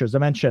and nurture. As I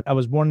mentioned, I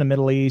was born in the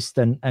Middle East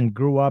and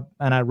grew up,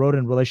 and I wrote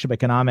in relationship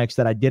economics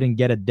that I didn't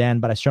get it then,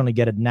 but I certainly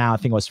get it now. I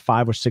think I was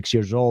 5 or 6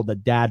 years old, the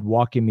dad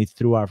walking me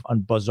through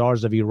on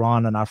bazaars of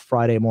Iran on our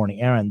Friday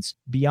morning errands.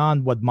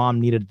 Beyond what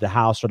mom needed at the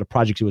house or the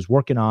projects he was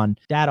working on,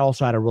 dad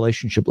also had a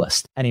relationship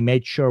list. And he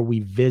made sure we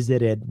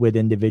visited with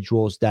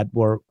individuals that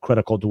were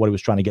critical to what he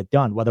was trying to get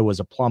done, whether it was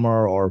a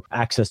plumber or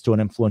access to an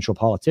influential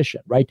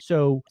politician, right?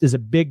 So there's a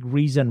big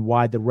reason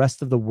why the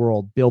rest of the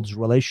world builds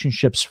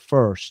relationships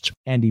first,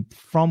 and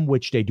from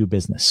which they do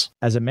business.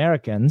 As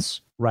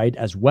Americans, right,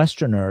 as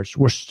Westerners,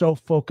 we're so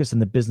focused on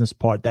the business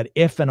part that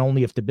if and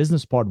only if the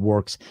business part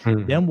works,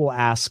 then we'll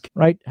ask,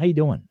 right, how you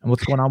doing? And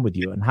what's going on with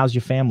you? And how's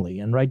your family?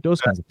 And right, those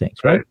kinds of things,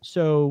 right?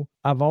 So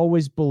I've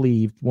always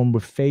believed when we're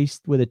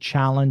faced with a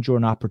challenge or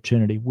an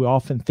opportunity, we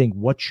often think,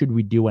 what should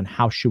we do and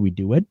how should we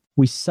do it?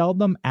 We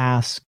seldom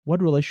ask,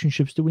 what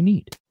relationships do we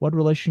need? What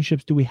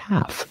relationships do we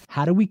have?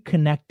 How do we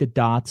connect the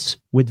dots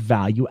with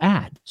value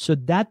add? So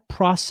that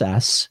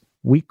process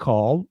we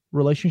call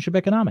relationship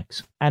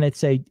economics. And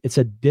it's a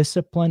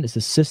discipline, it's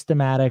a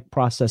systematic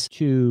process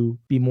to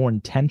be more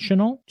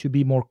intentional, to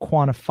be more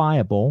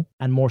quantifiable,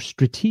 and more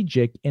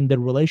strategic in the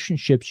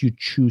relationships you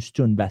choose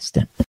to invest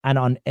in. And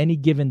on any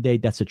given day,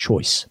 that's a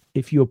choice.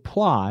 If you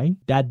apply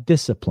that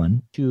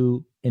discipline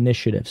to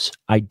initiatives,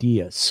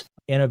 ideas,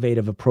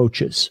 innovative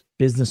approaches,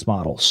 business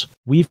models,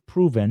 we've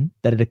proven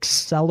that it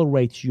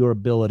accelerates your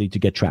ability to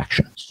get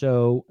traction.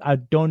 So I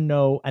don't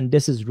know, and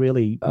this is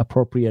really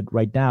appropriate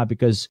right now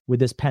because with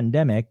this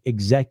pandemic,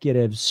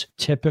 executives'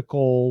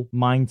 typical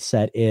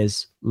mindset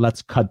is,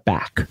 let's cut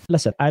back.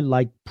 Listen, I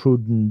like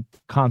prudent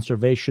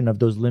conservation of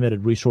those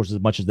limited resources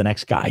as much as the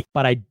next guy,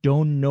 but I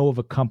don't know of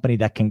a company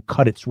that can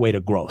cut its way to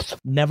growth.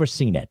 Never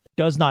seen it.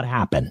 Does not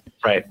happen.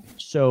 Right.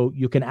 So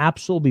you can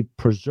absolutely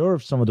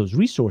preserve some of those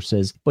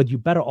resources, but you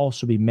better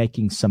also be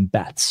making some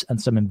bets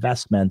and some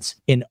investments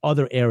in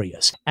other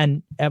areas.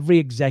 And every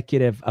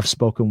executive I've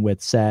spoken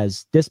with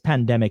says this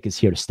pandemic is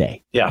here to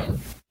stay. Yeah.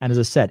 And as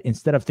I said,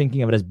 instead of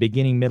thinking of it as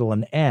beginning, middle,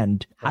 and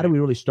end, how do we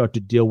really start to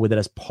deal with it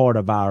as part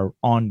of our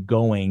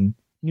ongoing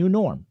new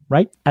norm,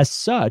 right? As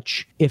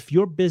such, if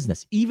your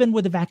business, even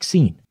with a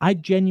vaccine, I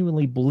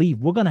genuinely believe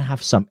we're going to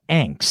have some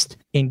angst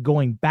in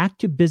going back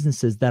to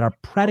businesses that are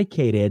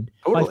predicated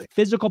by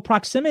physical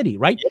proximity,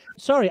 right? Yeah.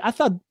 Sorry, I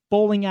thought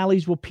bowling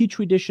alleys were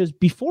petri dishes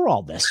before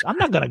all this. I'm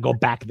not going to go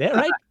back there,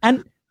 right?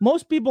 And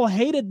most people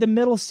hated the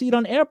middle seat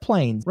on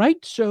airplanes,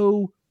 right?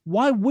 So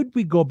why would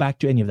we go back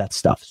to any of that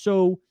stuff?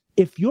 So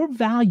if your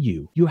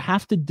value, you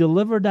have to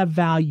deliver that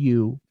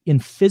value in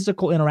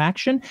physical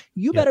interaction,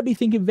 you better be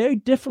thinking very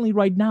differently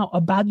right now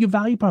about your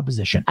value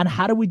proposition. And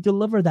how do we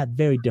deliver that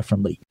very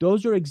differently?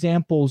 Those are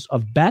examples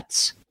of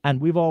bets. And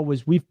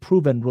we've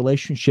proven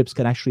relationships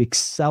can actually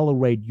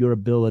accelerate your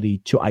ability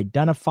to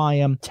identify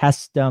them,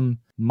 test them,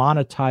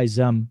 monetize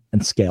them,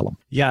 and scale them.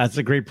 Yeah, that's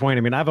a great point.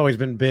 I mean, I've always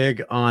been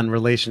big on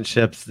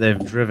relationships. They've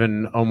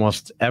driven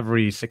almost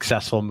every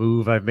successful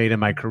move I've made in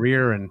my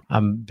career. And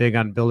I'm big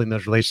on building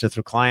those relationships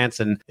with clients.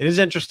 And it is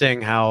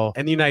interesting how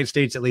in the United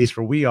States, at least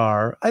where we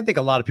are, I think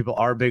a lot of people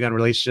are big on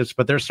relationships,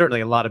 but there's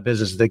certainly a lot of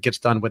business that gets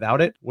done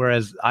without it.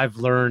 Whereas I've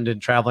learned in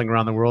traveling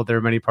around the world, there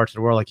are many parts of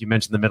the world, like you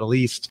mentioned, the Middle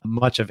East,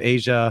 much of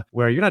Asia,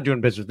 where you're not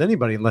doing business with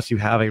anybody unless you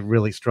have a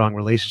really strong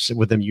relationship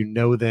with them. You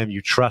know them,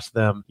 you trust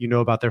them, you know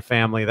about their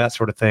family, that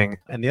sort of thing.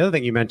 And the other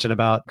thing you mentioned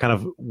about kind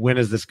of when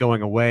is this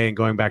going away and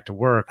going back to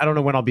work, I don't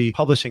know when I'll be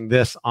publishing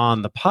this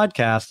on the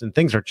podcast, and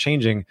things are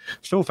changing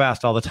so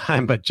fast all the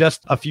time. But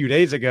just a few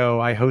days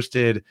ago, I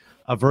hosted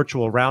a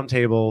virtual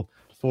roundtable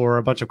for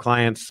a bunch of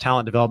clients,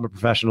 talent development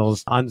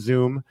professionals on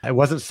Zoom. It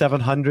wasn't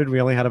 700.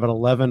 We only had about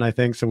 11, I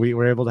think. So we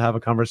were able to have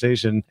a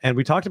conversation. And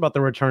we talked about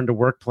the return to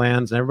work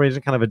plans. And everybody's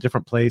in kind of a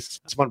different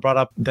place. Someone brought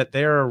up that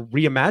they're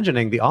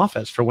reimagining the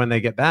office for when they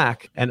get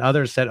back. And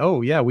others said,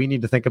 oh, yeah, we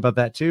need to think about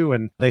that too.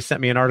 And they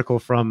sent me an article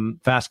from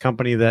Fast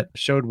Company that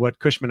showed what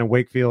Cushman &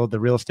 Wakefield,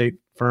 the real estate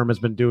firm, has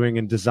been doing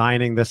in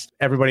designing this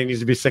everybody needs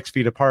to be 6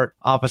 feet apart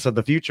office of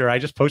the future. I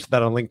just posted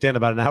that on LinkedIn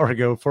about an hour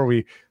ago before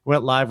we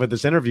went live with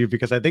this interview,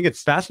 because I think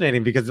it's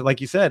fascinating because,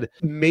 like you said,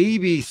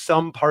 maybe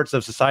some parts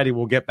of society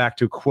will get back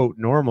to, quote,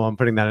 normal. I'm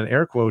putting that in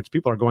air quotes.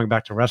 People are going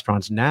back to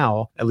restaurants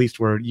now, at least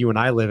where you and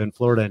I live in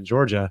Florida and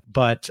Georgia,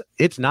 but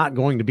it's not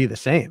going to be the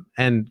same.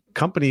 And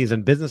companies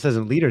and businesses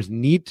and leaders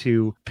need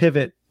to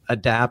pivot,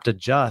 adapt,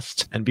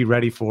 adjust, and be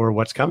ready for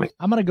what's coming.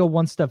 I'm going to go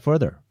one step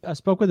further. I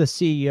spoke with a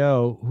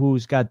CEO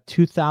who's got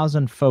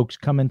 2,000 folks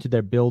come into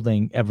their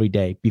building every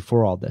day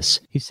before all this.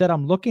 He said,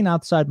 I'm looking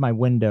outside my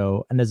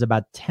window and there's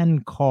about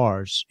 10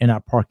 cars in our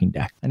parking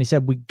deck. And he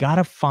said, we got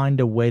to find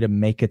a way to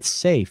make it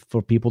safe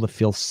for people to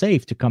feel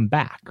safe to come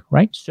back,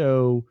 right?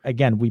 So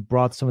again, we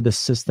brought some of this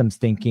systems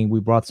thinking, we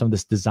brought some of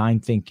this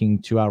design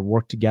thinking to our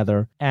work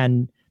together.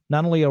 And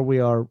not only are we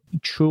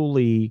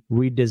truly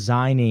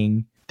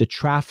redesigning the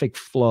traffic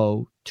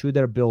flow to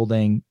their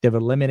building, they've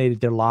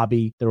eliminated their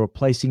lobby, they're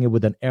replacing it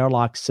with an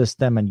airlock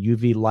system and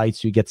UV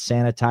lights so you get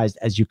sanitized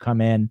as you come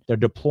in. They're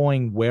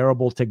deploying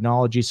wearable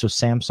technology. So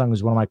Samsung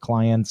is one of my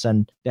clients,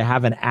 and they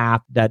have an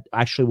app that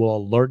actually will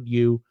alert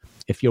you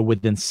if you're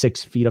within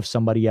 6 feet of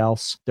somebody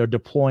else. They're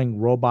deploying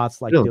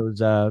robots like those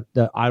the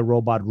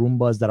iRobot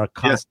Roombas that are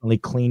constantly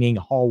cleaning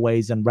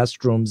hallways and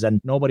restrooms, and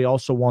nobody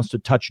also wants to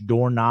touch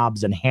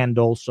doorknobs and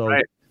handles. So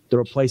they're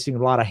replacing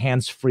a lot of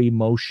hands-free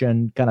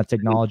motion kind of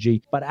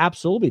technology. But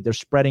absolutely, they're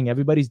spreading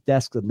everybody's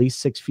desks at least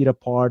 6 feet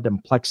apart and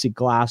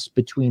plexiglass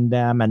between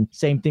them. And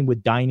same thing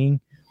with dining,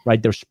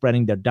 right? They're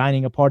spreading their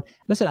dining apart.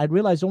 Listen, I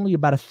realize only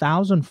about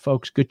 1,000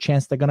 folks, good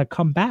chance they're going to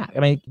come back.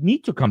 I mean,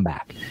 need to come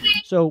back.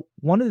 So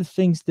one of the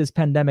things this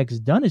pandemic has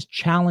done is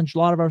challenge a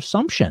lot of our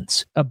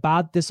assumptions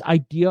about this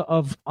idea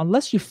of,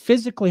 unless you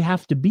physically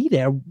have to be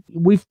there,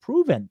 we've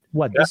proven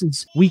this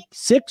is week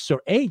 6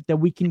 or 8 that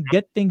we can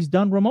get things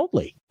done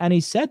remotely. And he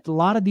said a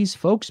lot of these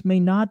folks may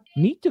not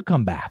need to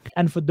come back.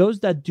 And for those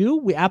that do,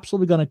 we're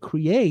absolutely going to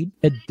create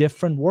a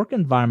different work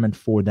environment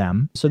for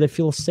them so they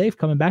feel safe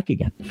coming back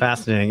again.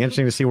 Fascinating.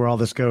 Interesting to see where all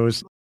this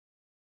goes.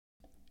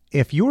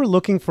 If you're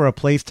looking for a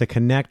place to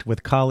connect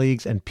with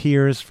colleagues and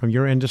peers from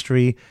your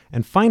industry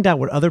and find out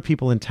what other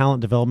people in talent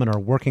development are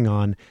working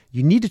on,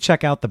 you need to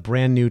check out the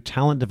brand new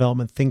Talent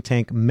Development Think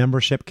Tank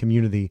membership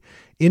community.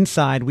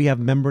 Inside, we have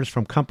members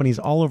from companies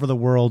all over the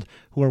world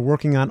who are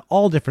working on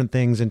all different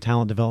things in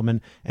talent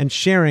development and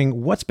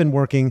sharing what's been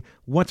working,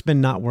 what's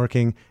been not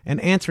working,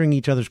 and answering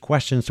each other's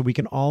questions so we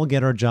can all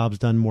get our jobs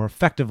done more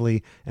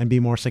effectively and be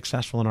more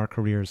successful in our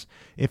careers.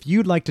 If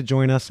you'd like to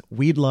join us,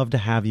 we'd love to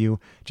have you.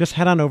 Just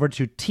head on over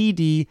to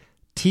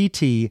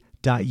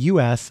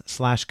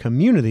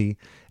tdtt.us/community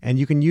and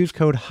you can use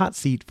code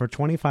HOTSEAT for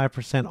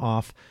 25%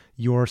 off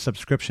your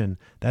subscription.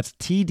 That's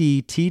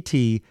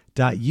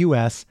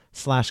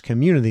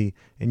tdtt.us/community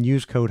and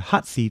use code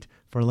HOTSEAT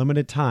for a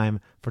limited time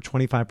for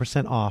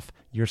 25% off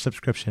your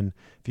subscription.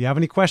 If you have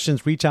any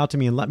questions, reach out to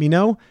me and let me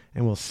know,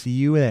 and we'll see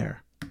you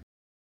there.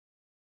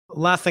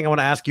 Last thing I want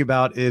to ask you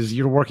about is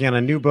you're working on a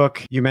new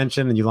book you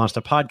mentioned, and you launched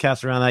a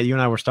podcast around that. You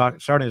and I were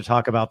starting to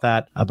talk about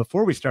that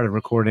before we started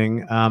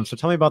recording. So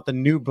tell me about the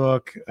new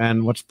book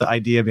and what's the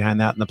idea behind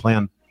that and the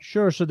plan.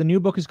 Sure. So the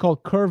new book is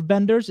called Curve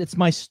Benders. It's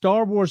my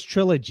Star Wars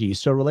trilogy.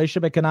 So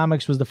Relationship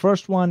Economics was the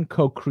first one.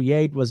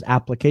 Co-Create was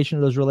application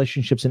of those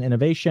relationships and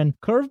innovation.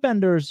 Curve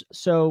Benders.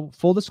 So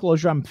full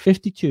disclosure, I'm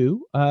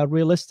 52.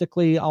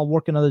 Realistically, I'll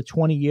work another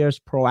 20 years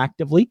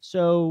proactively.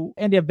 So,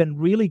 Andy, I've been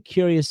really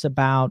curious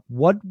about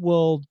what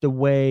will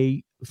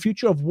the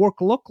future of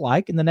work look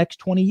like in the next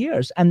 20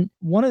 years. And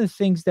one of the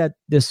things that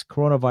this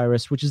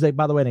coronavirus, which is,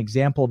 by the way, an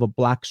example of a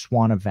black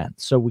swan event.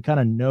 So we kind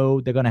of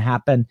know they're going to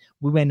happen.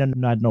 We may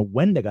not know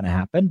when they're going to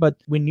happen, but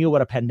we knew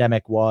what a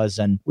pandemic was,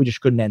 and we just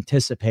couldn't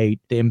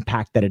anticipate the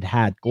impact that it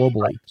had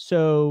globally.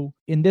 So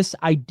in this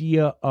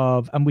idea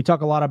of, and we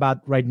talk a lot about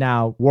right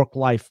now,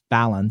 work-life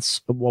balance,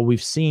 what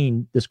we've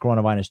seen this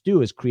coronavirus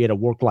do is create a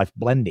work-life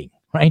blending.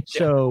 Right. Yeah.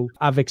 So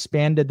I've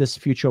expanded this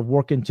future of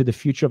work into the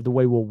future of the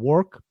way we'll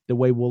work, the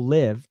way we'll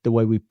live, the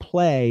way we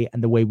play,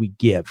 and the way we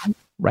give.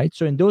 Right.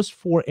 So in those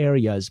 4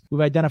 areas, we've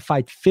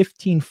identified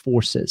 15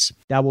 forces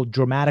that will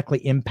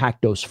dramatically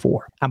impact those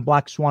 4. And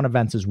Black Swan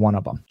events is one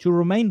of them. To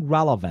remain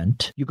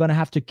relevant, you're going to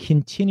have to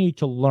continue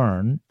to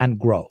learn and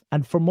grow.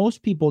 And for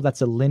most people,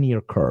 that's a linear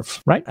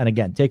curve. Right. And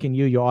again, taking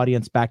your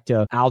audience back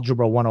to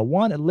Algebra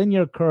 101, a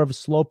linear curve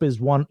slope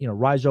is 1,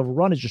 rise over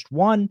run is just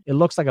 1. It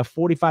looks like a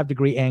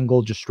 45-degree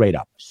angle just straight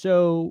up.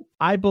 So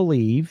I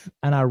believe,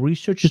 and our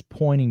research is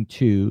pointing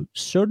to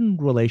certain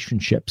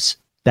relationships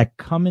that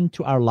come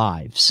into our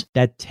lives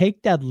that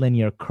take that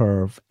linear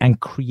curve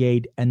and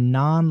create a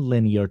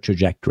non-linear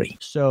trajectory.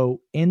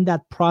 So in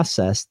that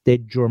process, they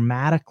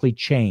dramatically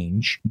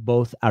change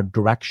both our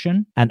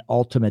direction and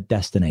ultimate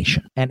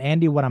destination. And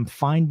Andy, what I'm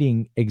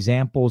finding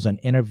examples and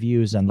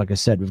interviews, and like I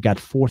said, we've got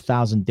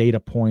 4,000 data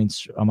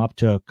points. I'm up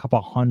to a couple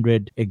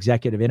hundred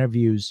executive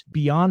interviews.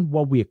 Beyond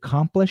what we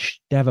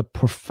accomplish, they have a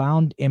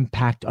profound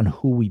impact on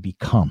who we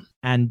become.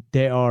 And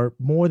they are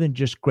more than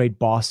just great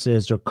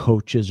bosses or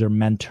coaches or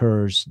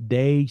mentors.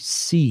 They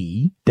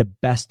see the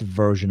best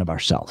version of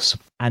ourselves,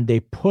 and they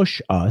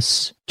push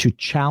us to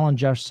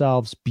challenge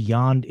ourselves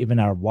beyond even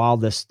our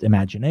wildest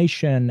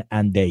imagination.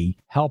 And they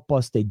help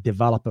us. They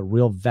develop a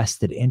real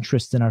vested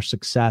interest in our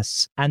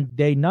success, and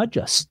they nudge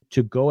us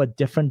to go a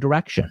different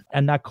direction.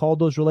 And I call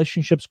those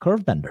relationships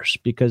curve benders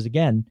because,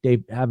 again,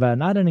 they have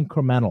not an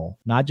incremental,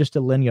 not just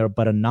a linear,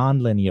 but a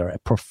non-linear, a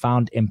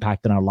profound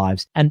impact in our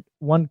lives. And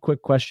one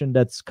quick question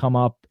that's come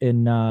up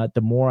in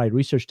the more I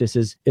research this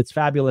is, it's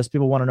fabulous.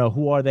 People want to know,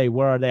 who are they?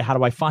 Where are they? How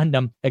do I find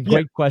them? A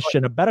great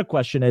question. A better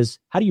question is,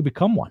 how do you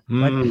become one?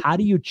 Right? How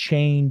do you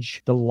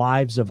change the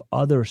lives of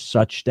others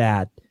such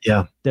that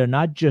they're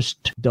not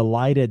just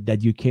delighted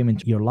that you came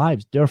into your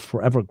lives, they're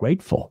forever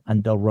grateful,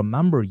 and they'll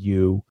remember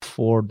you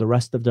for the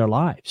rest of their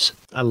lives.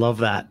 I love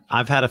that.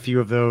 I've had a few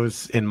of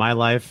those in my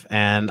life,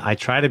 and I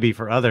try to be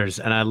for others.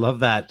 And I love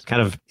that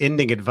kind of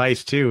ending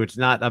advice too. It's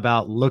not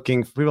about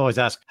looking. People always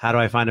ask, how do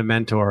I find a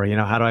mentor?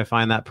 How do I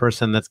find that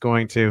person that's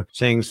going to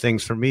change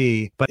things for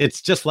me? But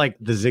it's just like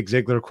the Zig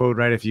Ziglar quote,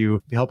 right? If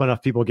you help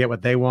enough people get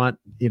what they want,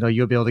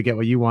 you'll be able to get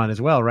what you want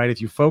as well, right?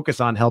 If you focus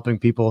on helping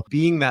people,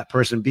 being that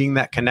person, being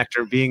that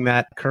connector, being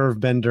that curve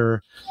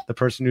bender, the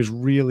person who's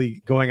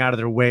really going out of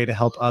their way to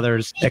help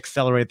others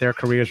accelerate their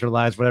careers or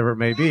lives, whatever it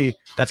may be,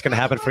 that's going to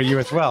happen for you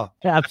as well.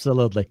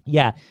 Absolutely.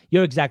 Yeah,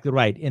 you're exactly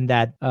right in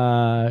that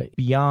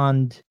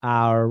beyond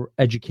our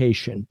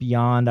education,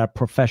 beyond our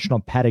professional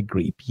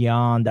pedigree,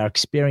 beyond our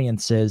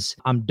experiences,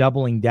 I'm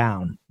doubling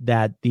down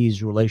that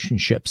these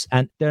relationships,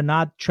 and they're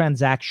not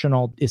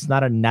transactional. It's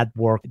not a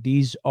network.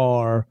 These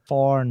are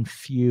far and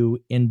few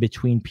in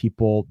between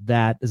people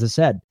that, as I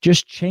said,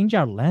 just change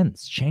our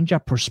lens, change our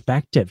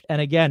perspective. And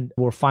again,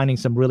 we're finding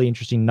some really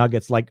interesting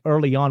nuggets. Like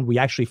early on, we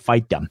actually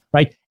fight them,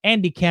 right?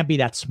 Andy can't be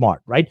that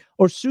smart, right?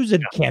 Or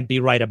Susan can't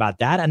be right about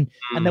that. And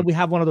then we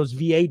have one of those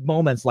V8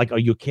 moments like, are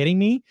you kidding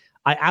me?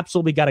 I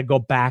absolutely got to go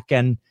back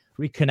and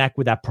reconnect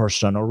with that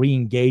person or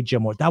re-engage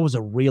them, or that was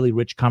a really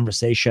rich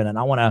conversation and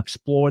I want to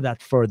explore that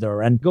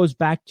further. And it goes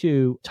back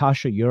to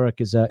Tasha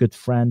Eurich is a good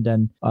friend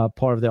and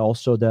part of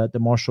the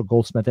Marshall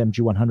Goldsmith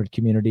MG100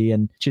 community.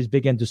 And she's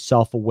big into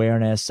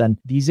self-awareness. And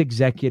these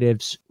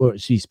executives, or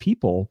these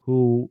people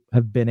who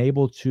have been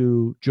able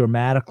to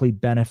dramatically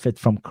benefit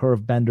from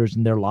curve benders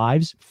in their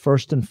lives,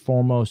 first and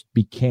foremost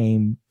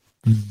became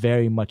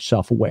very much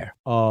self-aware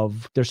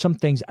of, there's some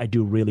things I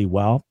do really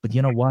well, but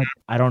you know what?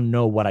 I don't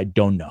know what I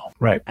don't know.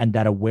 Right. And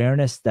that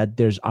awareness that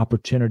there's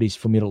opportunities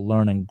for me to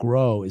learn and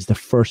grow is the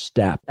first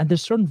step. And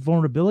there's certain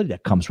vulnerability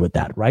that comes with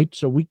that, right?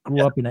 So we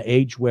grew up in an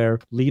age where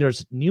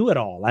leaders knew it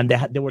all and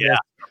they were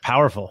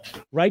Powerful.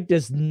 Right?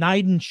 This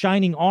knight in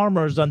shining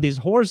armors on these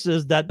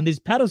horses on these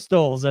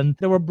pedestals, and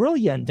they were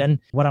brilliant. And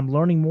what I'm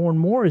learning more and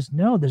more is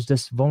no, there's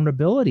this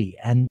vulnerability,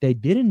 and they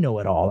didn't know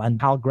it all.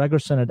 And Hal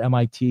Gregerson at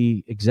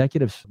MIT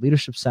Executive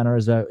Leadership Center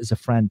is a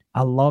friend.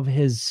 I love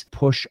his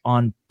push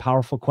on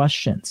powerful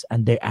questions,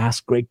 and they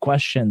ask great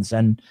questions,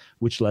 and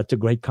which led to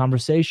great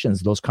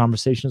conversations. Those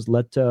conversations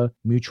led to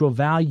mutual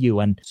value.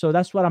 And so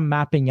that's what I'm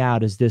mapping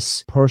out, is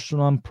this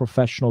personal and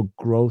professional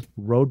growth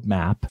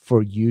roadmap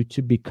for you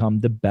to become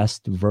the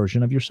best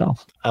version of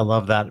yourself. I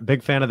love that.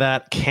 Big fan of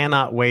that.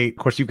 Cannot wait. Of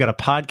course, you've got a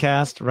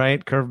podcast,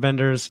 right?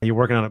 Curvebenders. You're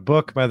working on a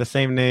book by the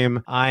same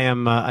name.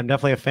 I'm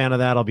definitely a fan of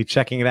that. I'll be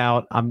checking it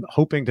out. I'm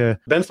hoping to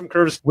bend some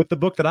curves with the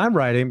book that I'm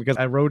writing, because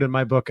I wrote in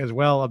my book as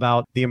well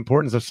about the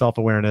importance of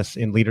self-awareness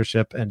in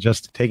leadership and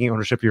just taking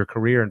ownership of your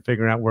career and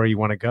figuring out where you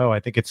want to go. I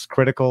think it's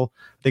critical.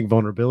 I think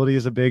vulnerability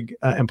is a big,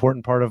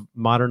 important part of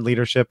modern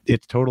leadership.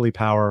 It's totally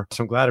power.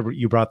 So I'm glad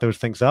you brought those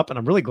things up. And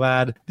I'm really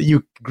glad that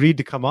you agreed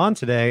to come on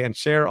today and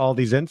share all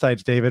these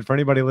insights, David. For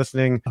anybody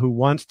listening who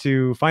wants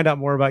to find out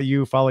more about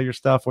you, follow your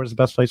stuff, where's the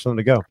best place for them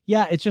to go?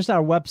 Yeah, it's just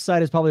our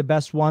website is probably the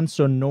best one.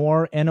 So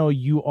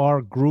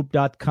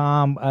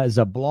nourgroup.com is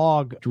a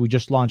blog. We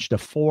just launched a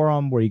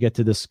forum where you get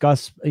to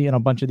discuss, a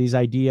bunch of these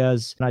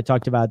ideas. And I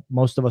talked about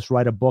most of us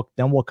write a book,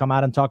 then we'll come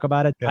out and talk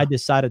about it. Yeah. I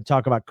decided to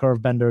talk about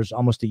Curvebenders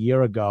almost a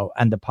year ago,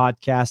 and the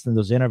podcast and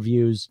those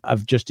interviews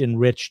have just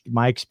enriched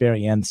my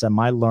experience and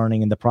my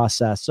learning in the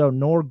process. So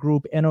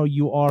nourgroup,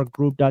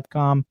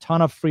 nourgroup.com,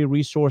 ton of free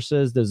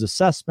resources. There's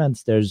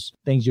assessments, there's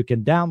things you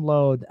can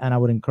download. And I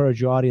would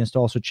encourage your audience to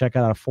also check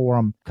out our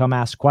forum, come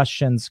ask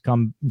questions,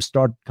 come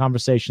start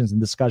conversations and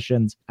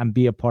discussions, and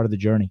be a part of the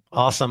journey.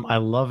 Awesome. I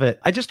love it.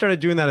 I just started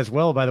doing that as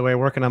well, by the way,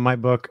 working on my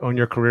book, Own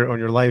Your Career, Own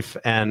Your Life.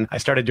 And I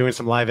started doing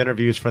some live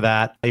interviews for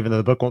that, even though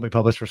the book won't be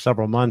published for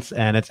several months.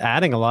 And it's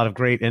adding a lot of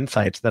great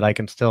insights that I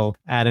can still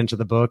add into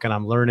the book. And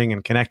I'm learning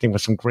and connecting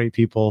with some great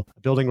people,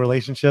 building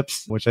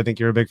relationships, which I think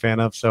you're a big fan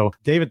of. So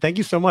David, thank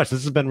you so much.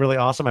 This has been really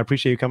awesome. I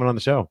appreciate you coming on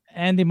the show.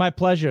 Andy, my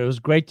pleasure. It was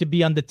great to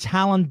be on the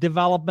Talent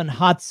Development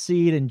Hot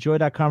Seat. Enjoy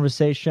that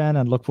conversation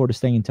and look forward to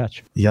staying in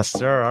touch. Yes,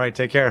 sir. All right.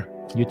 Take care.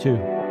 You too.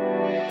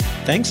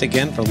 Thanks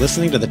again for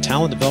listening to the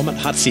Talent Development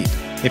Hot Seat.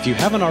 If you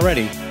haven't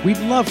already, we'd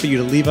love for you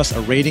to leave us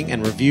a rating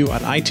and review on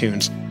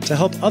iTunes to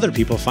help other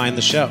people find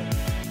the show.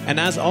 And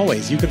as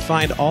always, you can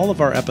find all of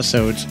our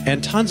episodes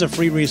and tons of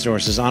free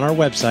resources on our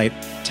website,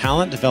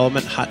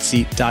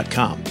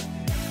 talentdevelopmenthotseat.com.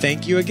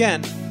 Thank you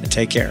again, and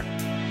take care.